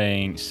is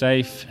staying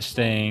safe,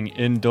 staying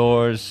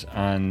indoors,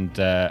 and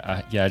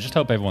I just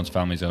hope everyone's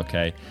family's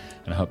okay,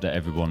 and I hope that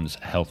everyone's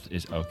health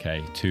is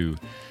okay too.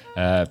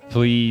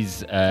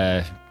 Please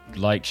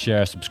like,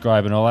 share,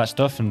 subscribe, and all that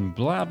stuff, and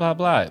blah, blah,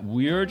 blah.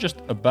 We're just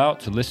about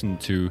to listen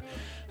to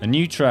a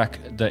new track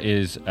that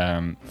is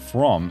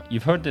from,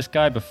 you've heard this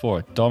guy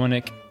before,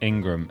 Dominic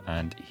Ingram,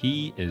 and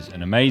he is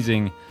an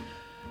amazing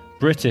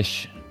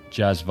British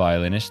jazz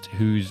violinist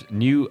whose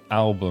new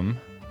album,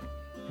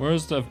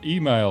 where's the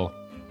email?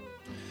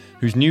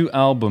 Whose new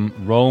album,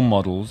 Role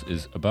Models,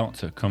 is about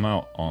to come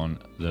out on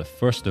the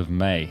 1st of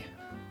May.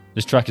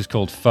 This track is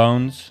called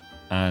Phones,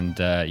 and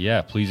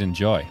please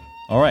enjoy.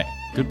 All right,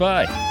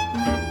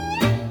 goodbye.